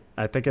 Yep.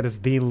 I think it is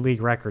the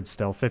league record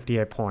still,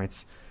 58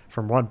 points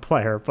from one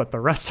player, but the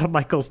rest of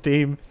Michael's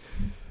team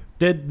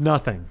did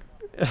nothing.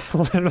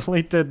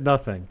 Literally did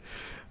nothing.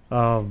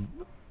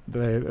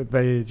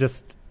 They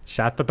just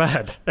shot the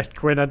bed, and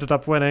Quinn ended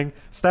up winning.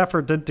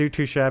 Stafford didn't do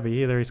too shabby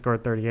either. He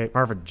scored 38.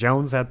 Marvin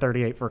Jones had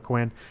 38 for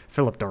Quinn.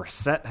 Philip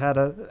Dorsett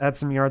had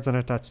some yards and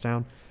a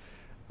touchdown.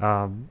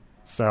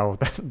 So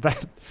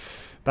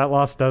that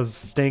loss does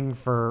sting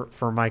for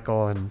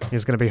Michael, and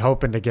he's going to be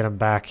hoping to get him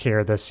back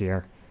here this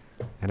year.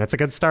 And it's a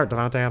good start.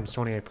 Davante Adams,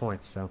 28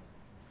 points. So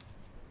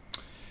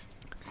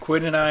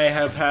Quinn and I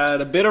have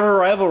had a bit of a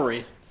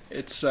rivalry.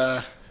 It's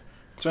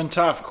been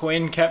tough.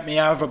 Quinn kept me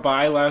out of a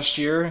bye last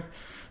year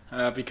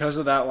because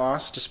of that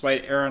loss,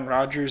 despite Aaron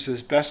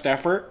Rodgers' best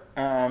effort.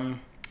 I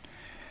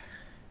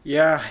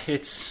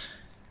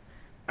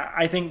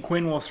think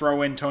Quinn will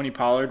throw in Tony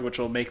Pollard, which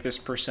will make this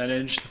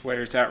percentage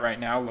where it's at right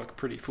now look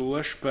pretty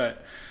foolish.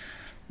 But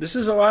this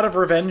is a lot of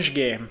revenge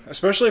game,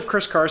 especially if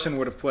Chris Carson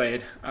would have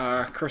played.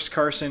 Chris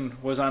Carson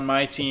was on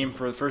my team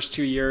for the first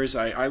 2 years.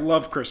 I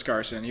love Chris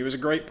Carson. He was a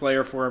great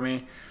player for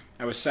me.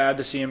 I was sad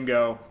to see him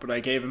go, but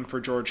I gave him for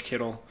George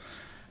Kittle.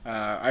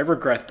 I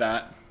regret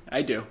that.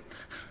 I do.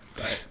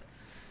 But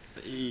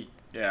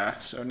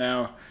so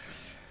now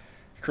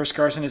Chris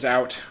Carson is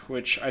out,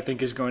 which I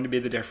think is going to be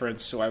the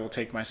difference, so I will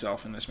take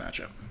myself in this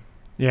matchup.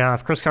 Yeah,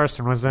 if Chris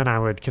Carson was in, I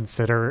would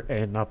consider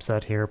an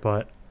upset here,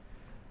 but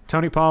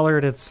Tony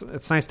Pollard,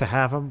 it's nice to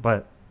have him,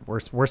 but we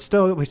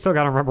still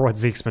got to remember what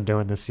Zeke's been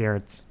doing this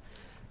year.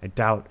 I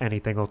doubt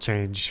anything will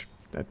change.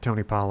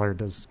 Tony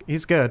Pollard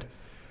he's good,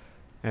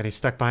 and he's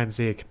stuck behind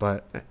Zeke,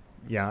 but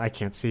yeah, I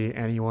can't see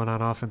anyone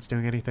on offense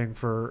doing anything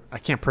I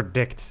can't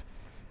predict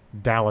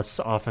Dallas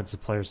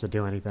offensive players to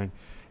do anything.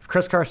 If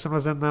Chris Carson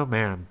was in, though,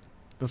 man,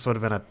 this would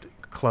have been a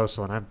close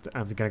one. I'm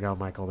going to go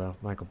Michael, though.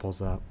 Michael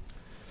pulls out.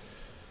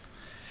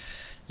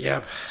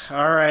 Yep.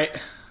 All right.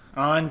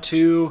 On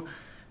to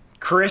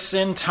Chris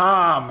and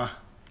Tom. Nice.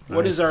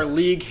 What is our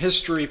league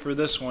history for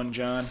this one,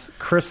 John?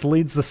 Chris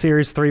leads the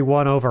series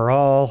 3-1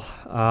 overall.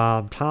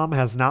 Tom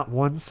has not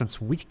won since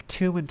week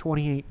 2 in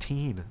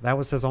 2018. That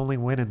was his only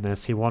win in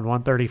this. He won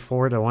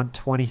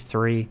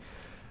 134-123.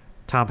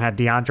 Tom had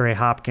DeAndre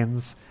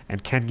Hopkins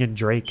and Kenyon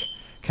Drake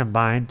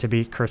combined to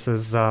beat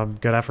Chris's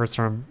good efforts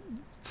from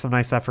some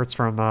nice efforts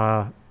from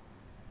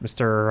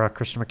Mr.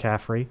 Christian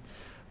McCaffrey.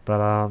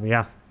 But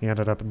he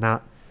ended up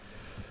not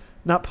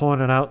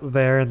pulling it out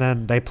there. And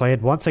then they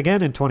played once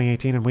again in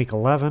 2018 in week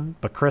 11,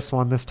 but Chris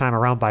won this time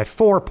around by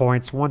 4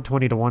 points,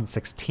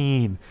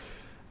 120-116.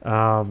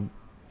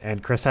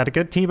 And Chris had a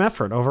good team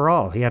effort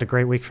overall. He had a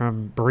great week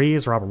from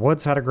Breeze. Robert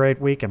Woods had a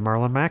great week, and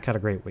Marlon Mack had a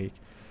great week.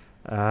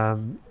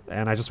 And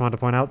I just wanted to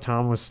point out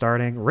Tom was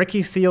starting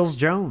Ricky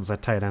Seals-Jones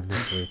at tight end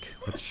this week,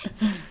 which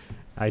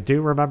I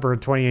do remember in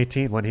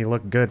 2018 when he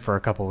looked good for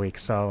a couple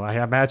weeks. So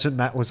I imagine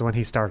that was when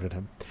he started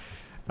him.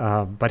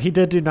 But he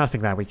did do nothing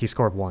that week. He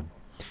scored 1.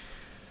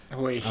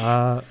 Made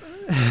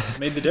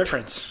the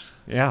difference.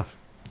 Yeah.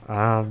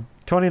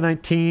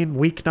 2019,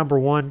 week number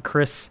 1,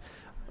 Chris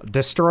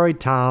destroyed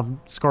Tom,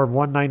 scored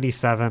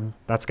 197.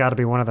 That's got to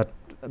be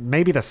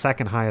maybe the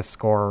second highest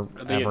score I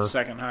think ever. it's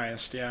second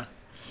highest, yeah.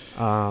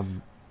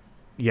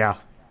 Yeah.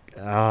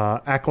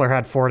 Eckler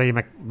had 40.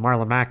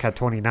 Marlon Mack had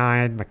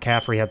 29.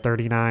 McCaffrey had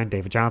 39.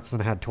 David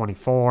Johnson had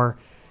 24.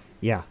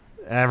 Yeah,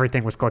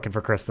 everything was clicking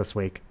for Chris this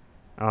week.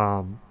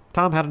 Tom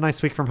had a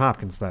nice week from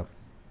Hopkins, though,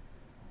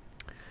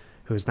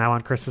 who's now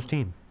on Chris's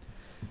team.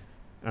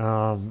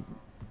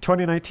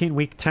 2019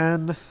 Week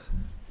 10,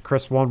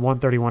 Chris won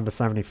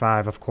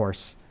 131-75, of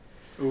course.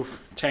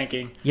 Oof,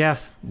 tanking. Yeah,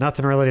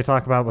 nothing really to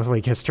talk about with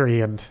league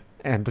history and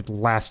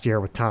last year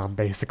with Tom,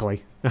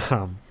 basically.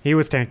 He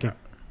was tanking,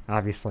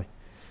 obviously.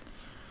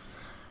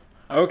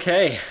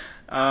 Okay.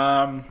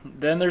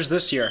 Then there's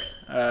this year.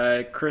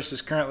 Chris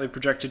is currently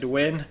projected to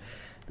win.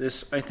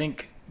 This, I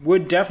think,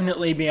 would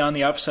definitely be on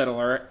the upset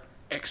alert,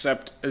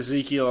 except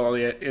Ezekiel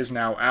Elliott is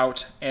now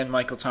out and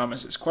Michael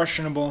Thomas is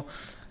questionable.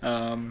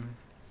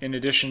 In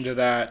addition to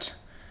that,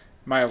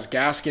 Myles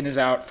Gaskin is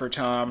out for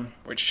Tom,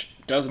 which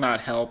does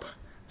not help.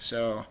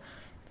 So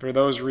for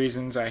those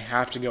reasons, I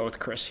have to go with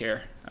Chris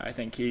here. I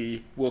think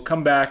he will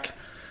come back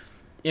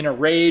in a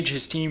rage.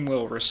 His team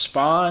will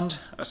respond,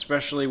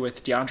 especially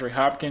with DeAndre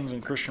Hopkins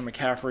and Christian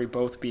McCaffrey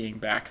both being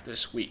back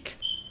this week.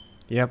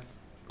 Yep.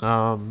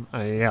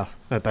 Yeah.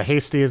 The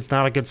hasty is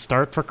not a good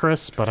start for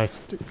Chris, but I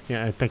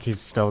think he's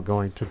still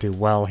going to do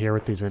well here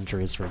with these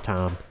injuries for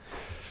Tom.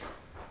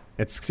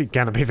 It's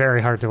going to be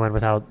very hard to win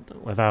without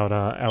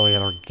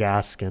Elliott or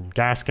Gaskin.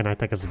 Gaskin, I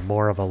think, is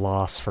more of a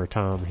loss for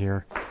Tom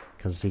here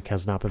because Zeke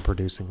has not been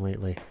producing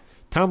lately.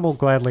 Tom will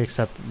gladly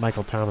accept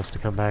Michael Thomas to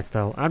come back,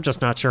 though. I'm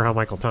just not sure how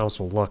Michael Thomas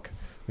will look.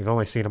 We've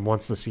only seen him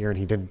once this year, and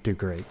he didn't do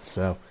great.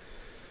 So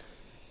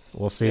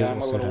we'll see. Yeah, I'm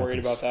a little worried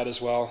about that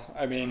as well.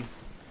 I mean,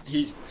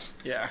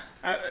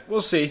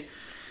 we'll see.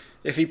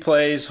 If he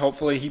plays,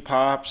 hopefully he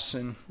pops,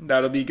 and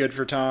that'll be good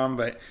for Tom.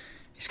 But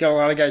he's got a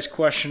lot of guys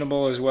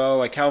questionable as well.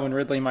 Like Calvin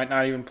Ridley might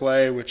not even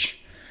play,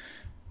 which,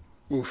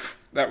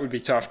 that would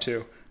be tough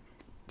too.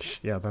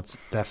 Yeah, that's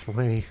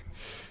definitely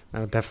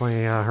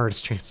hurt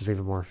his chances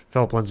even more.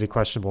 Philip Lindsay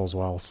questionable as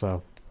well,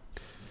 so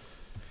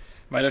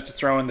might have to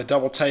throw in the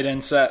double tight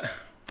end set,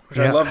 which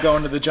I love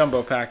going to the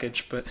jumbo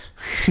package, but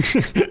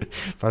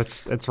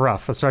but it's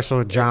rough, especially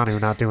with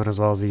Jonnu not doing as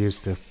well as he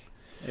used to.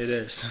 It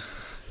is.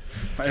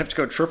 Might have to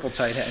go triple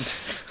tight end.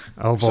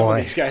 Oh boy, some of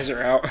these guys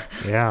are out.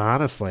 Yeah,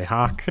 honestly,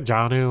 Hawk,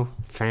 Jonnu,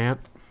 Fant,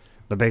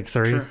 the big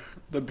three.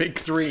 The big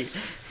three.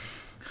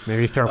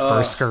 Maybe throw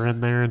Fursker in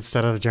there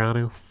instead of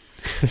Jonnu.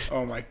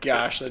 Oh my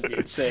gosh, that'd be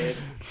insane.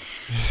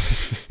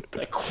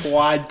 A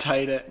quad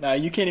tight end. Now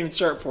you can't even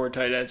start 4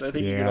 tight ends. I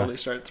think you can only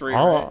start 3.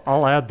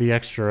 I'll add the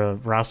extra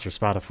roster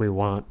spot if we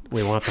want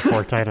the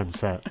 4 tight end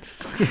set.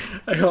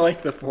 I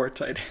like the 4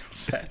 tight end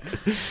set.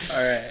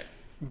 All right.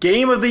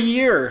 Game of the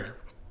year.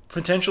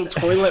 Potential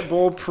toilet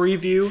bowl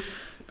preview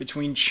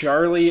between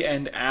Charlie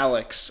and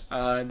Alex.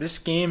 This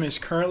game is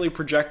currently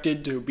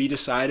projected to be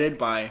decided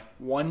by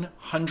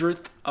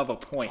 1/100th of a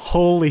point.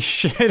 Holy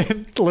shit,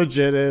 it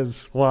legit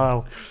is.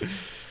 Wow.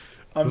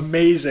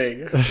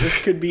 Amazing.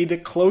 This could be the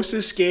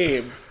closest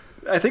game.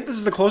 I think this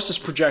is the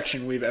closest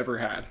projection we've ever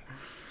had.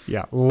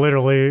 Yeah,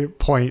 literally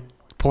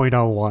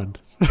 .01.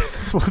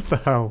 What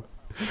the hell?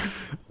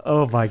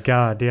 Oh my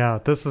god, yeah.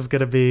 This is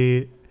going to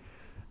be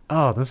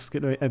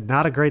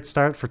not a great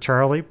start for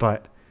Charlie,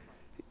 but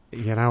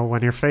you know,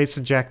 when you're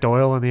facing Jack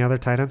Doyle in the other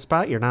tight end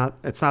spot,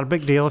 it's not a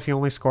big deal if you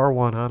only score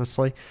 1,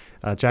 honestly.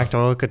 Jack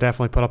Doyle could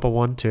definitely put up a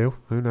 1-2.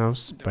 Who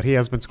knows? But he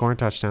has been scoring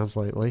touchdowns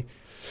lately.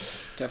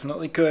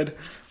 Definitely could.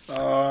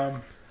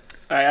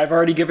 I've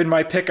already given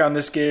my pick on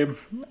this game.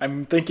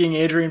 I'm thinking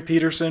Adrian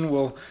Peterson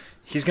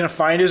he's going to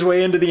find his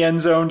way into the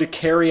end zone to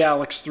carry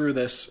Alex through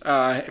this.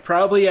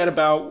 Probably at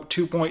about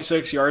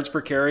 2.6 yards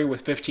per carry with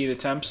 15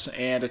 attempts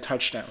and a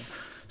touchdown.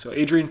 So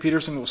Adrian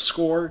Peterson will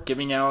score,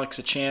 giving Alex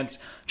a chance.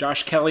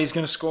 Josh Kelly's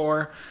going to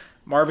score.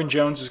 Marvin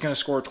Jones is going to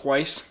score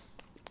twice.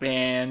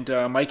 And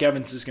Mike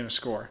Evans is going to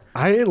score.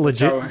 I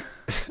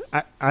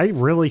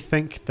really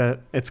think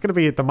that it's going to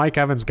be the Mike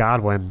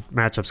Evans-Godwin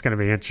matchup's going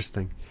to be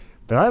interesting.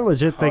 But I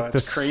legit think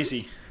that's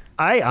crazy.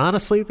 I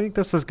honestly think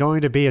this is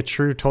going to be a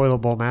true toilet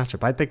bowl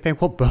matchup. I think they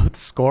will both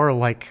score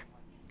like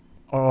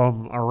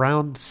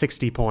around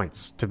 60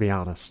 points, to be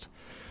honest.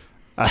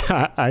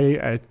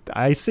 I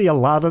see a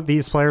lot of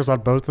these players on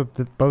both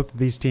of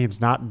these teams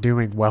not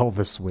doing well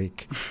this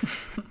week.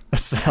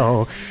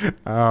 So,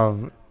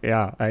 I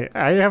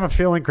have a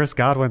feeling Chris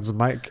Godwin's and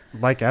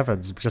Mike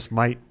Evans just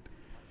might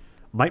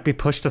be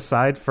pushed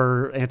aside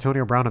for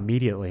Antonio Brown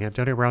immediately.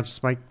 Antonio Brown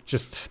might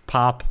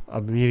pop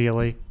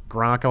immediately.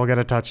 Gronk will get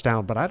a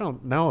touchdown, but I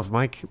don't know if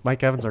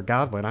Mike Evans or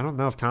Godwin. I don't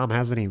know if Tom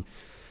has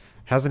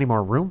any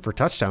more room for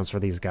touchdowns for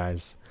these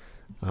guys.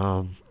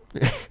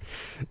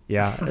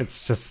 Yeah,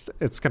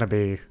 it's gonna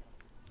be.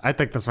 I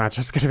think this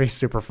matchup's gonna be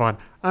super fun.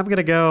 I'm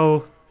gonna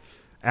go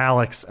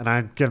Alex, and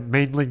I'm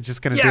mainly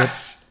just gonna do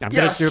it. I'm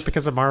gonna do it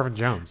because of Marvin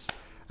Jones.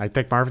 I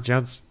think Marvin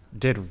Jones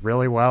did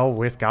really well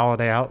with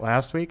Golladay out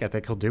last week. I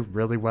think he'll do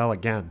really well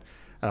again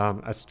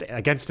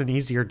against an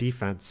easier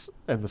defense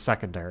in the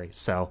secondary.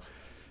 So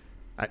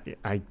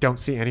I don't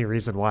see any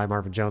reason why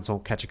Marvin Jones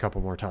won't catch a couple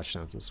more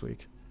touchdowns this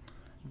week.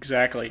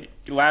 Exactly.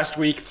 Last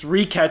week,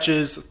 3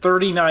 catches,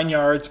 39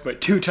 yards, but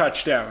 2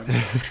 touchdowns.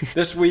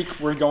 This week,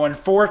 we're going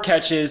 4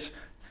 catches,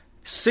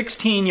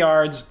 16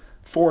 yards,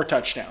 4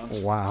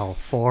 touchdowns. Wow,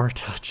 4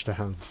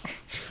 touchdowns.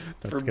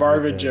 For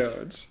Marvin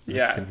Jones.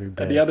 Yeah. And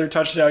the other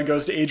touchdown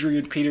goes to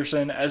Adrian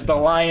Peterson as the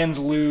Lions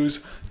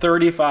lose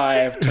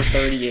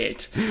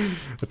 35-38.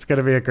 It's going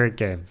to be a great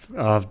game.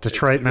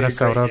 Detroit,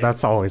 Minnesota,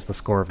 that's always the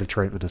score of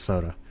Detroit,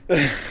 Minnesota.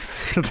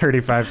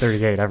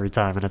 35-38 every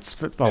time, and it's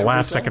the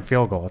last-second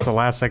field goal. It's a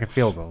last-second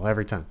field goal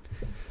every time.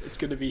 It's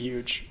going to be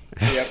huge.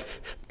 Yep.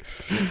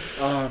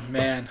 Oh,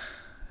 man.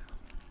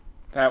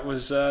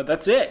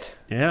 That's it.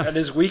 Yeah. That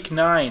is week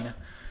 9.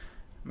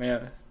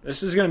 Man,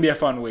 this is going to be a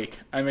fun week.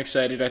 I'm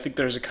excited. I think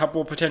there's a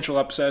couple potential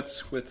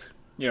upsets with,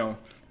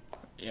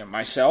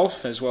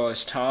 myself as well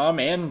as Tom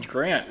and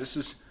Grant.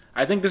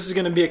 I think this is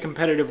going to be a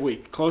competitive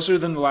week, closer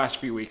than the last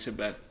few weeks have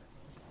been.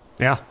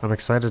 Yeah, I'm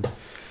excited.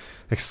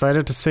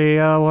 Excited to see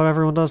what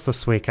everyone does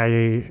this week.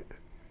 I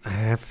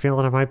have a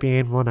feeling I might be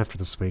in one after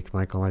this week,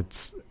 Michael.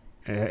 It's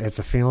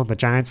a feeling the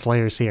Giant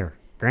Slayer's here.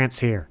 Grant's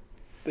here.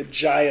 The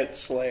Giant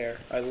Slayer.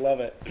 I love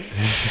it.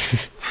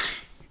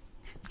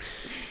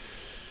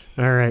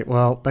 All right.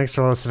 Well, thanks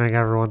for listening,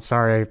 everyone.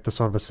 Sorry this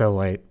one was so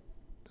late.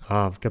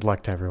 Good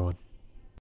luck to everyone.